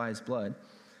justified by his blood,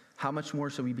 how much more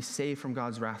shall we be saved from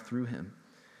God's wrath through him?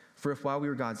 For if while we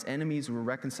were God's enemies, we were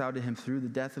reconciled to him through the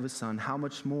death of his Son, how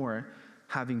much more,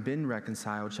 having been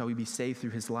reconciled, shall we be saved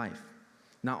through his life?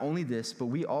 Not only this, but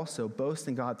we also boast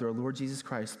in God through our Lord Jesus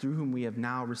Christ, through whom we have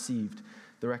now received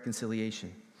the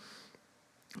reconciliation."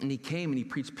 And he came and he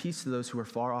preached peace to those who were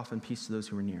far off and peace to those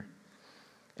who were near.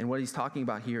 And what he's talking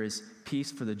about here is peace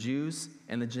for the Jews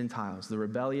and the Gentiles, the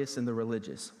rebellious and the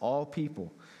religious, all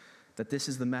people, that this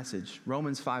is the message.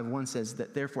 Romans 5:1 says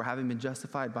that therefore, having been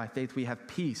justified by faith, we have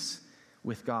peace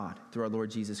with God through our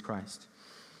Lord Jesus Christ.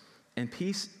 And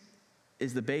peace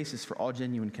is the basis for all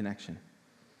genuine connection.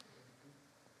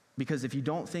 Because if you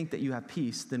don't think that you have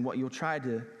peace, then what you'll try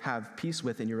to have peace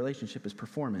with in your relationship is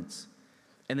performance.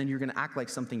 And then you're going to act like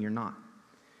something you're not.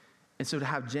 And so to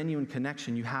have genuine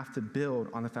connection, you have to build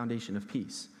on the foundation of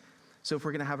peace. So if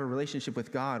we're going to have a relationship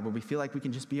with God where we feel like we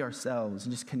can just be ourselves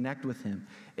and just connect with him,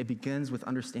 it begins with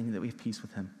understanding that we have peace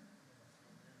with him.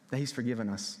 That he's forgiven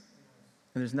us.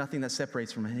 And there's nothing that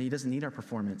separates from him. He doesn't need our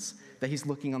performance. That he's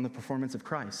looking on the performance of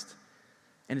Christ.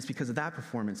 And it's because of that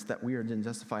performance that we are then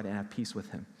justified and have peace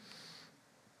with him.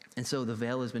 And so the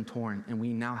veil has been torn and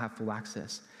we now have full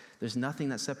access. There's nothing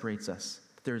that separates us.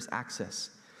 There's access.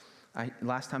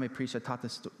 Last time I preached, I taught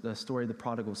the story of the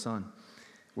prodigal son,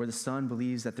 where the son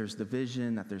believes that there's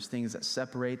division, that there's things that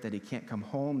separate, that he can't come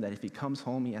home, that if he comes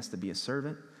home, he has to be a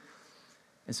servant.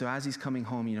 And so as he's coming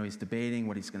home, he's debating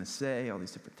what he's going to say, all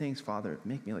these different things. "Father,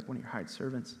 make me like one of your hired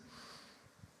servants."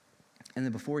 And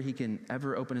then before he can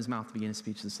ever open his mouth to begin his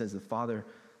speech, it says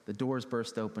the doors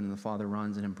burst open and the father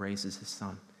runs and embraces his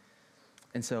son.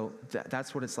 And so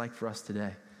that's what it's like for us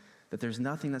today. That there's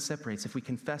nothing that separates. If we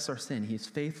confess our sin, he is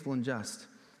faithful and just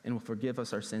and will forgive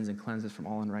us our sins and cleanse us from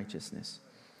all unrighteousness.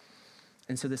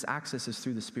 And so this access is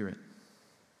through the Spirit,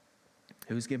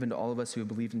 who is given to all of us who have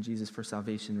believed in Jesus for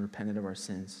salvation and repented of our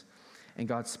sins. And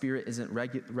God's Spirit isn't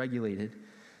regulated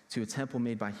to a temple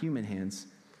made by human hands,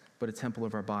 but a temple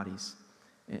of our bodies.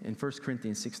 In 1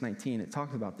 Corinthians 6:19, it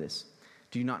talks about this.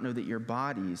 "Do you not know that your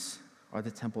bodies are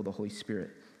the temple of the Holy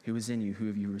Spirit, who is in you, who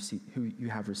you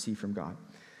have received from God?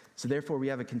 So therefore we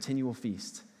have a continual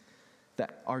feast,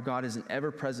 that our God is an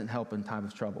ever-present help in time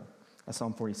of trouble." As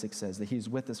Psalm 46 says, that he is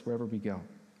with us wherever we go.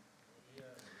 Yeah.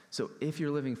 So if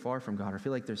you're living far from God or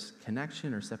feel like there's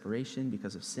connection or separation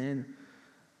because of sin,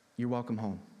 you're welcome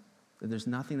home. There's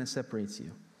nothing that separates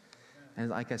you.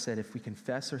 And like I said, if we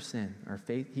confess our sin,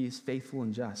 he is faithful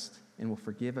and just and will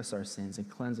forgive us our sins and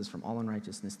cleanse us from all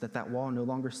unrighteousness, that wall no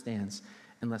longer stands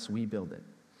unless we build it.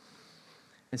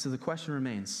 And so the question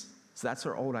remains, so that's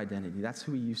our old identity. That's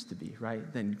who we used to be,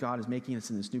 right? Then God is making us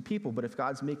into this new people. But if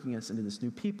God's making us into this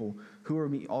new people, who are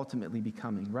we ultimately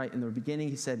becoming, right? In the beginning,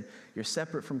 he said, you're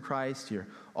separate from Christ. You're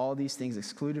all these things,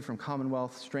 excluded from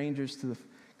commonwealth, strangers to the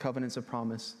covenants of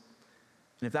promise.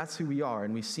 And if that's who we are,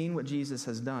 and we've seen what Jesus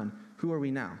has done, who are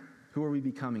we now? Who are we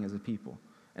becoming as a people?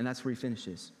 And that's where he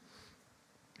finishes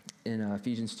in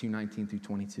Ephesians 2:19 through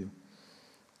 22.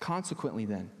 "Consequently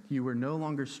then, you were no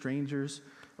longer strangers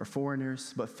or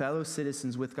foreigners, but fellow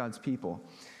citizens with God's people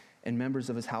and members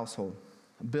of his household,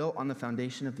 built on the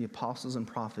foundation of the apostles and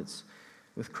prophets,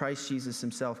 with Christ Jesus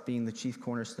himself being the chief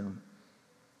cornerstone,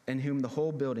 in whom the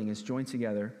whole building is joined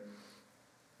together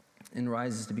and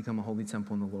rises to become a holy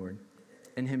temple in the Lord.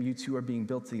 In him you two are being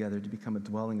built together to become a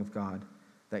dwelling of God,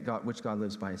 which God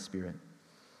lives by his Spirit.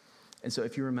 And so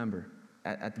if you remember,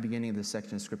 at the beginning of this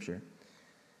section of Scripture,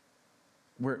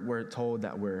 we're told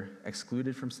that we're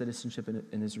excluded from citizenship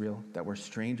in Israel, that we're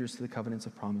strangers to the covenants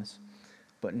of promise.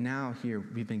 But now here,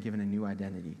 we've been given a new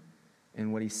identity.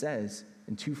 And what he says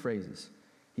in two phrases,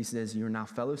 he says, you're now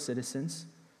fellow citizens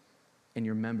and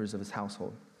you're members of his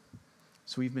household.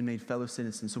 So we've been made fellow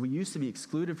citizens. So we used to be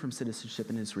excluded from citizenship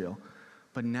in Israel,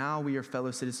 but now we are fellow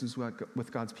citizens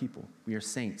with God's people. We are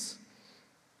saints.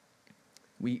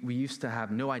 We used to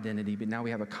have no identity, but now we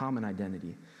have a common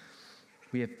identity.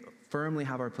 We firmly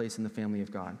have our place in the family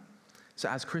of God. So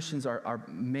as Christians, our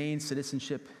main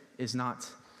citizenship is not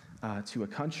to a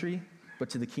country, but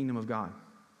to the kingdom of God.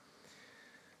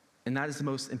 And that is the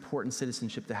most important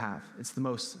citizenship to have. It's the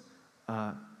most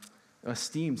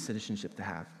esteemed citizenship to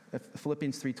have.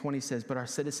 Philippians 3:20 says, but our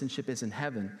citizenship is in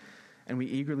heaven, and we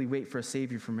eagerly wait for a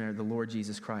Savior from there, the Lord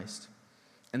Jesus Christ.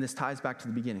 And this ties back to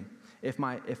the beginning. If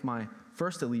my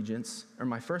first allegiance or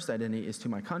my first identity is to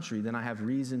my country, then I have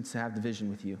reason to have division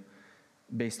with you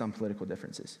based on political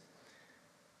differences.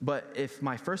 But if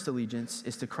my first allegiance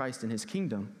is to Christ and his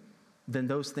kingdom, then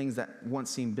those things that once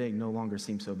seemed big no longer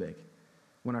seem so big,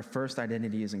 when our first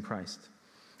identity is in Christ.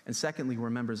 And secondly, we're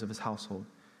members of his household.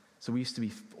 So we used to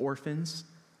be orphans,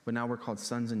 but now we're called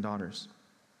sons and daughters.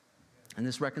 And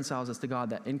this reconciles us to God,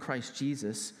 that in Christ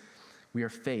Jesus, we are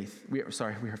faith. We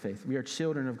are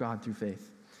children of God through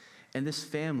faith. And this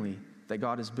family that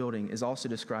God is building is also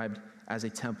described as a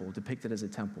temple, depicted as a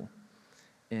temple.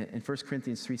 In 1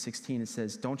 Corinthians 3:16, it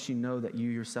says, don't you know that you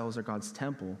yourselves are God's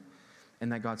temple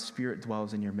and that God's Spirit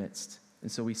dwells in your midst?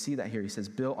 And so we see that here. He says,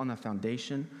 built on the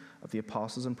foundation of the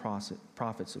apostles and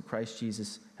prophets of Christ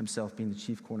Jesus himself being the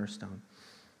chief cornerstone.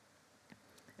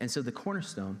 And so the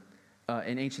cornerstone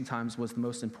in ancient times was the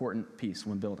most important piece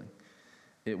when building.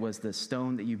 It was the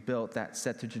stone that you built that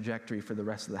set the trajectory for the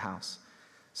rest of the house.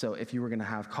 So if you were going to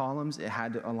have columns, it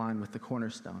had to align with the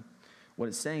cornerstone. What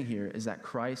it's saying here is that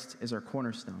Christ is our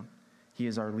cornerstone. He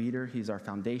is our leader. He is our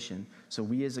foundation. So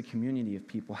we as a community of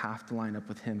people have to line up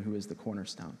with him who is the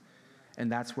cornerstone.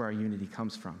 And that's where our unity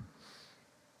comes from.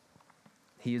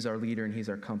 He is our leader and he's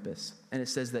our compass. And it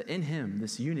says that in him,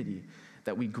 this unity,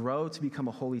 that we grow to become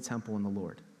a holy temple in the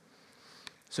Lord.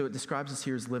 So it describes us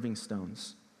here as living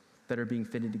stones that are being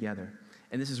fitted together.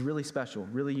 And this is really special,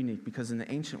 really unique, because in the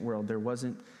ancient world, there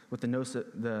wasn't, with the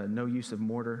no use of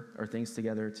mortar or things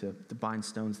together to bind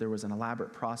stones, there was an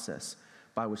elaborate process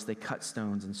by which they cut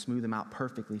stones and smooth them out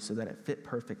perfectly so that it fit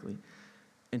perfectly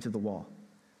into the wall.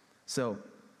 So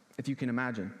if you can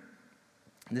imagine,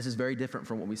 this is very different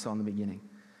from what we saw in the beginning,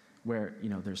 where,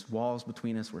 there's walls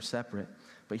between us, we're separate.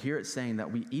 But here it's saying that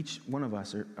we, each one of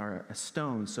us, are a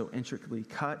stone so intricately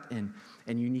cut and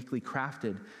uniquely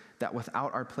crafted that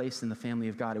without our place in the family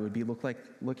of God, it would look like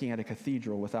looking at a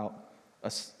cathedral without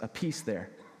a piece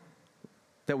there.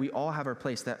 That we all have our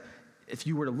place, that if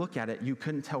you were to look at it, you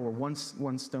couldn't tell where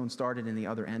one stone started and the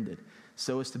other ended,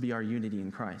 so as to be our unity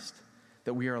in Christ.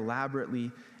 That we are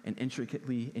elaborately and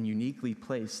intricately and uniquely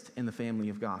placed in the family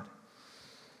of God.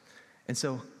 And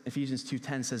so Ephesians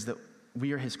 2:10 says that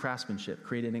we are his craftsmanship,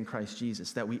 created in Christ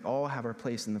Jesus, that we all have our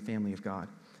place in the family of God.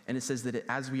 And it says that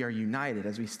as we are united,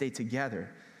 as we stay together,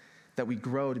 that we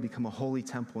grow to become a holy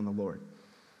temple in the Lord.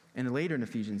 And later in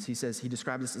Ephesians, he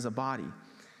describes us as a body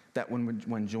that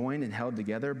when joined and held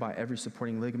together by every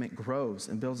supporting ligament grows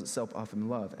and builds itself up in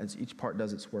love as each part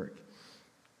does its work.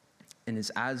 And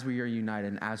it's as we are united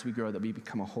and as we grow that we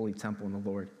become a holy temple in the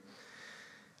Lord.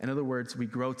 In other words, we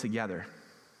grow together.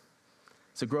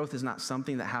 So growth is not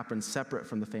something that happens separate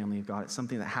from the family of God. It's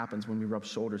something that happens when we rub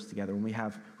shoulders together, when we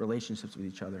have relationships with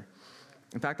each other.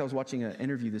 In fact, I was watching an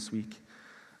interview this week,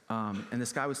 and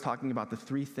this guy was talking about the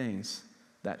three things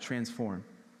that transform,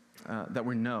 that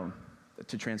were known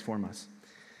to transform us.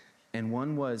 And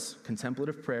one was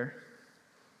contemplative prayer.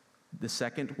 The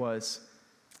second was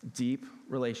deep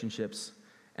relationships.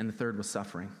 And the third was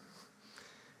suffering.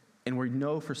 And we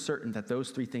know for certain that those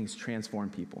three things transform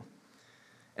people.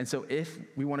 And so if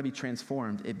we want to be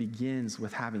transformed, it begins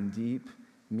with having deep,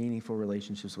 meaningful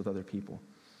relationships with other people.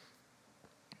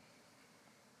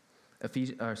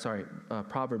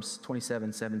 Proverbs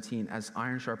 27:17, as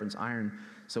iron sharpens iron,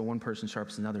 so one person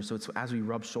sharpens another. So it's as we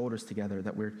rub shoulders together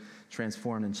that we're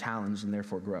transformed and challenged and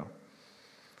therefore grow.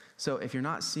 So if you're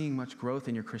not seeing much growth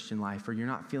in your Christian life or you're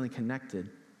not feeling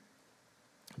connected,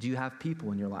 do you have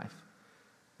people in your life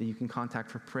that you can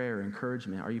contact for prayer or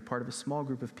encouragement? Are you part of a small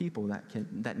group of people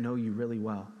that know you really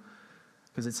well?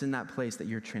 Because it's in that place that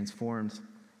you're transformed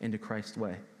into Christ's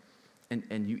way.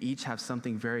 And you each have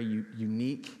something very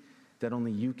unique that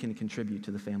only you can contribute to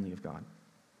the family of God.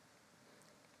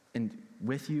 And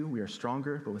with you, we are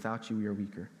stronger, but without you, we are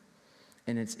weaker.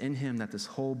 And it's in him that this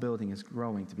whole building is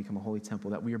growing to become a holy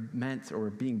temple, that we are meant or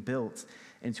being built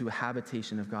into a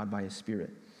habitation of God by his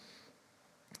Spirit.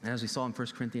 And as we saw in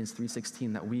 1 Corinthians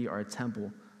 3:16, that we are a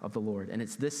temple of the Lord. And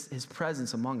it's his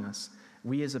presence among us,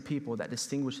 we as a people, that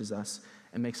distinguishes us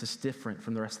and makes us different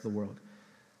from the rest of the world.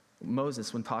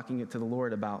 Moses, when talking to the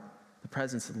Lord about the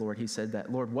presence of the Lord, he said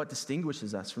that, Lord, what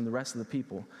distinguishes us from the rest of the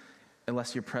people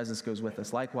unless your presence goes with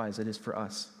us? Likewise, it is for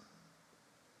us.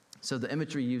 So the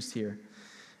imagery used here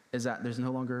is that there's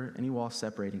no longer any wall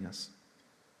separating us,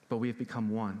 but we have become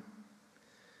one.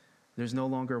 There's no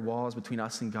longer walls between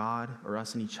us and God or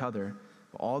us and each other.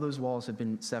 All those walls have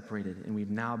been separated, and we've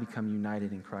now become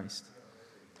united in Christ.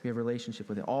 We have a relationship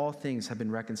with it. All things have been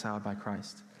reconciled by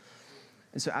Christ.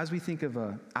 And so as we think of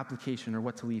an application or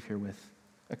what to leave here with,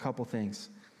 a couple things,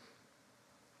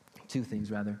 two things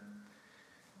rather,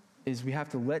 is we have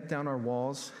to let down our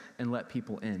walls and let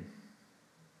people in.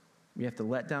 We have to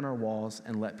let down our walls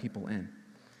and let people in.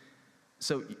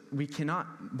 So we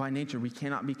cannot, by nature, we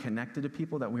cannot be connected to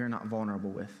people that we are not vulnerable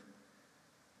with.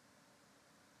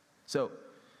 So,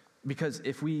 because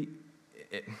if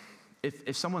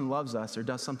someone loves us or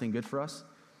does something good for us,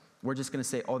 we're just going to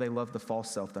say, oh, they love the false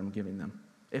self that I'm giving them.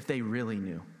 If they really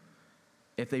knew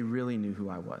who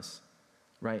I was,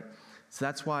 right? So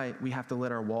that's why we have to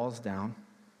let our walls down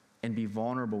and be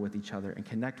vulnerable with each other and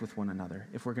connect with one another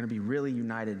if we're going to be really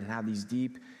united and have these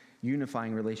deep,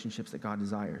 unifying relationships that God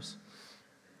desires.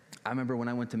 I remember when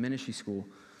I went to ministry school,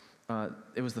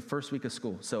 it was the first week of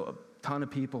school, so a ton of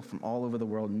people from all over the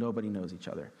world, nobody knows each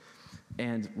other.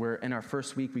 And we're in our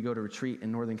first week, we go to retreat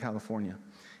in Northern California,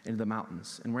 into the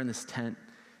mountains, and we're in this tent,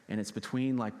 and it's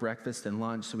between like breakfast and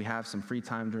lunch, so we have some free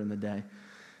time during the day.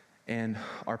 And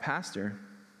our pastor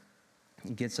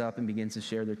gets up and begins to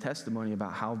share their testimony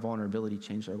about how vulnerability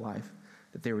changed their life,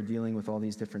 that they were dealing with all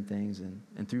these different things,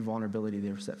 and through vulnerability,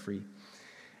 they were set free.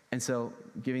 And so,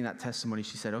 giving that testimony,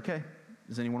 she said, okay,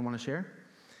 does anyone want to share?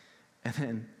 And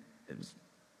then, it was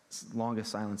the longest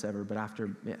silence ever, but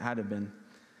after, it had to have been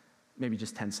maybe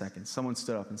just 10 seconds. Someone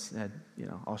stood up and said,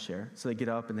 I'll share. So they get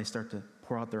up and they start to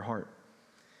pour out their heart.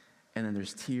 And then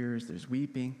there's tears, there's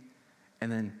weeping,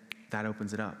 and then that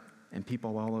opens it up. And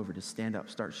people all over just stand up,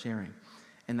 start sharing.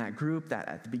 And that group that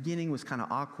at the beginning was kind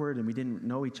of awkward and we didn't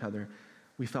know each other,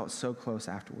 we felt so close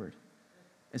afterward.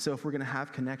 And so if we're going to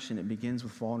have connection, it begins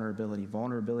with vulnerability.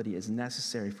 Vulnerability is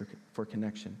necessary for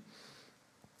connection.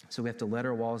 So we have to let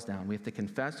our walls down. We have to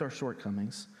confess our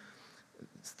shortcomings.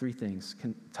 It's three things.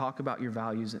 Talk about your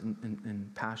values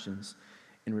and passions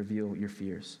and reveal your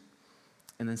fears.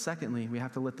 And then secondly, we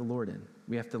have to let the Lord in.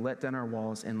 We have to let down our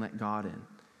walls and let God in.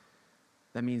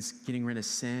 That means getting rid of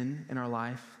sin in our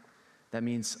life. That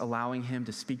means allowing him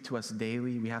to speak to us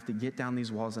daily. We have to get down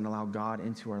these walls and allow God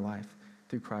into our life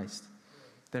through Christ.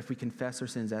 That if we confess our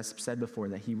sins, as said before,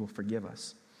 that he will forgive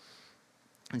us.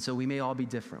 And so we may all be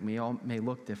different. We all may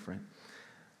look different.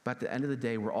 But at the end of the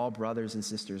day, we're all brothers and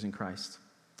sisters in Christ.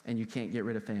 And you can't get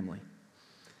rid of family.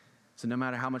 So no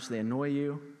matter how much they annoy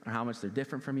you or how much they're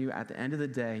different from you, at the end of the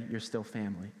day, you're still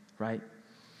family, right?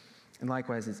 And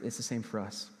likewise, it's the same for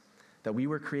us. That we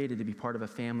were created to be part of a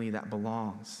family that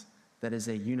belongs, that is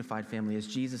a unified family. As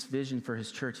Jesus' vision for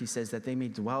his church, he says that they may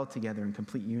dwell together in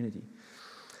complete unity.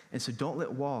 And so don't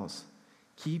let walls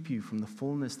keep you from the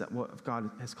fullness that what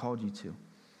God has called you to.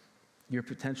 Your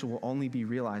potential will only be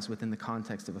realized within the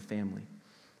context of a family.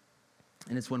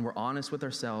 And it's when we're honest with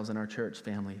ourselves and our church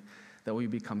family that we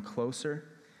become closer,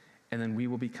 and then we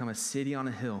will become a city on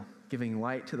a hill, giving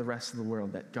light to the rest of the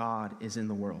world that God is in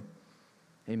the world.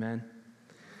 Amen.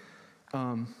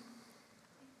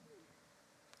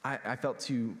 I felt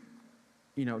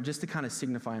just to kind of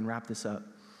signify and wrap this up,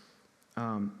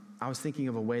 I was thinking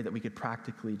of a way that we could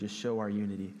practically just show our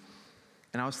unity.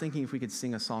 And I was thinking if we could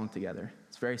sing a song together.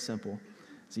 It's very simple.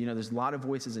 So, there's a lot of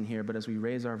voices in here, but as we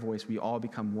raise our voice, we all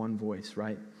become one voice,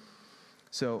 right?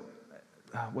 So,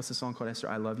 what's the song called, Esther?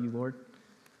 I Love You, Lord.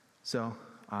 So,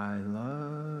 I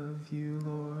love you,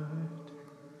 Lord,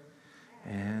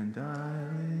 and I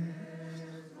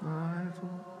lift my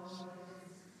voice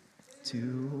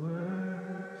to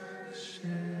worship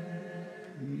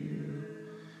you,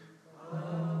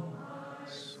 oh my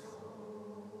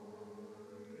soul,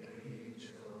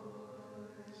 rejoice,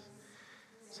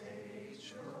 take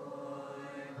joy,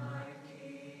 my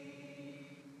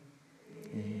King,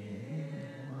 in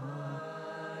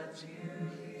what you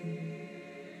hear.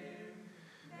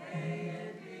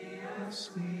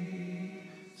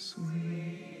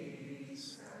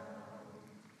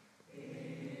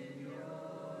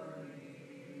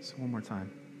 Jesus. One more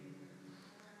time.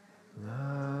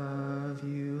 Love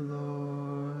you,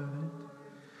 Lord,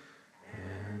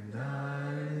 and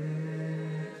I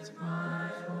lift my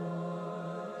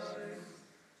voice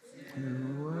to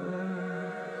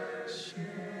worship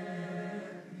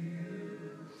you,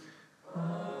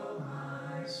 oh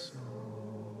my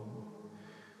soul,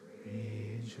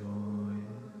 rejoice,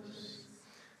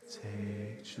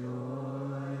 take joy,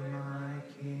 my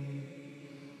King,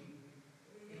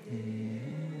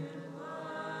 in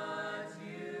what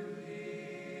you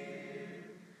hear,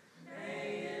 may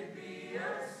it be a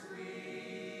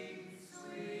sweet,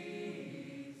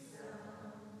 sweet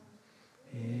sound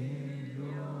in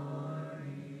your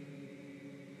ear.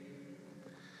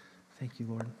 Thank you,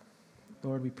 Lord.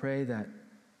 Lord, we pray that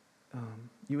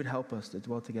you would help us to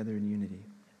dwell together in unity.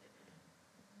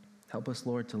 Help us,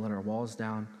 Lord, to let our walls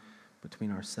down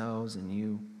between ourselves and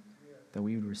you, that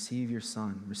we would receive your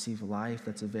Son, receive life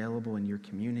that's available in your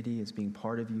community as being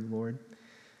part of you, Lord.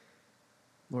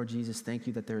 Lord Jesus, thank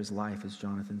you that there is life, as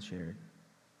Jonathan shared,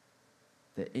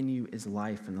 that in you is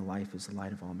life, and the life is the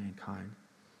light of all mankind.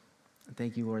 And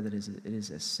thank you, Lord, that it is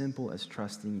as simple as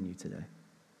trusting in you today.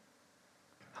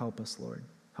 Help us, Lord.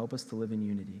 Help us to live in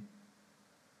unity.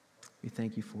 We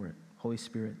thank you for it. Holy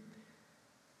Spirit,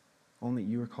 only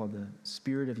you are called the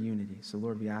Spirit of unity. So,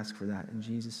 Lord, we ask for that in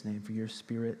Jesus' name, for your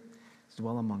Spirit to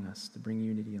dwell among us, to bring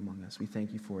unity among us. We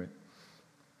thank you for it.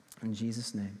 In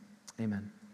Jesus' name, amen.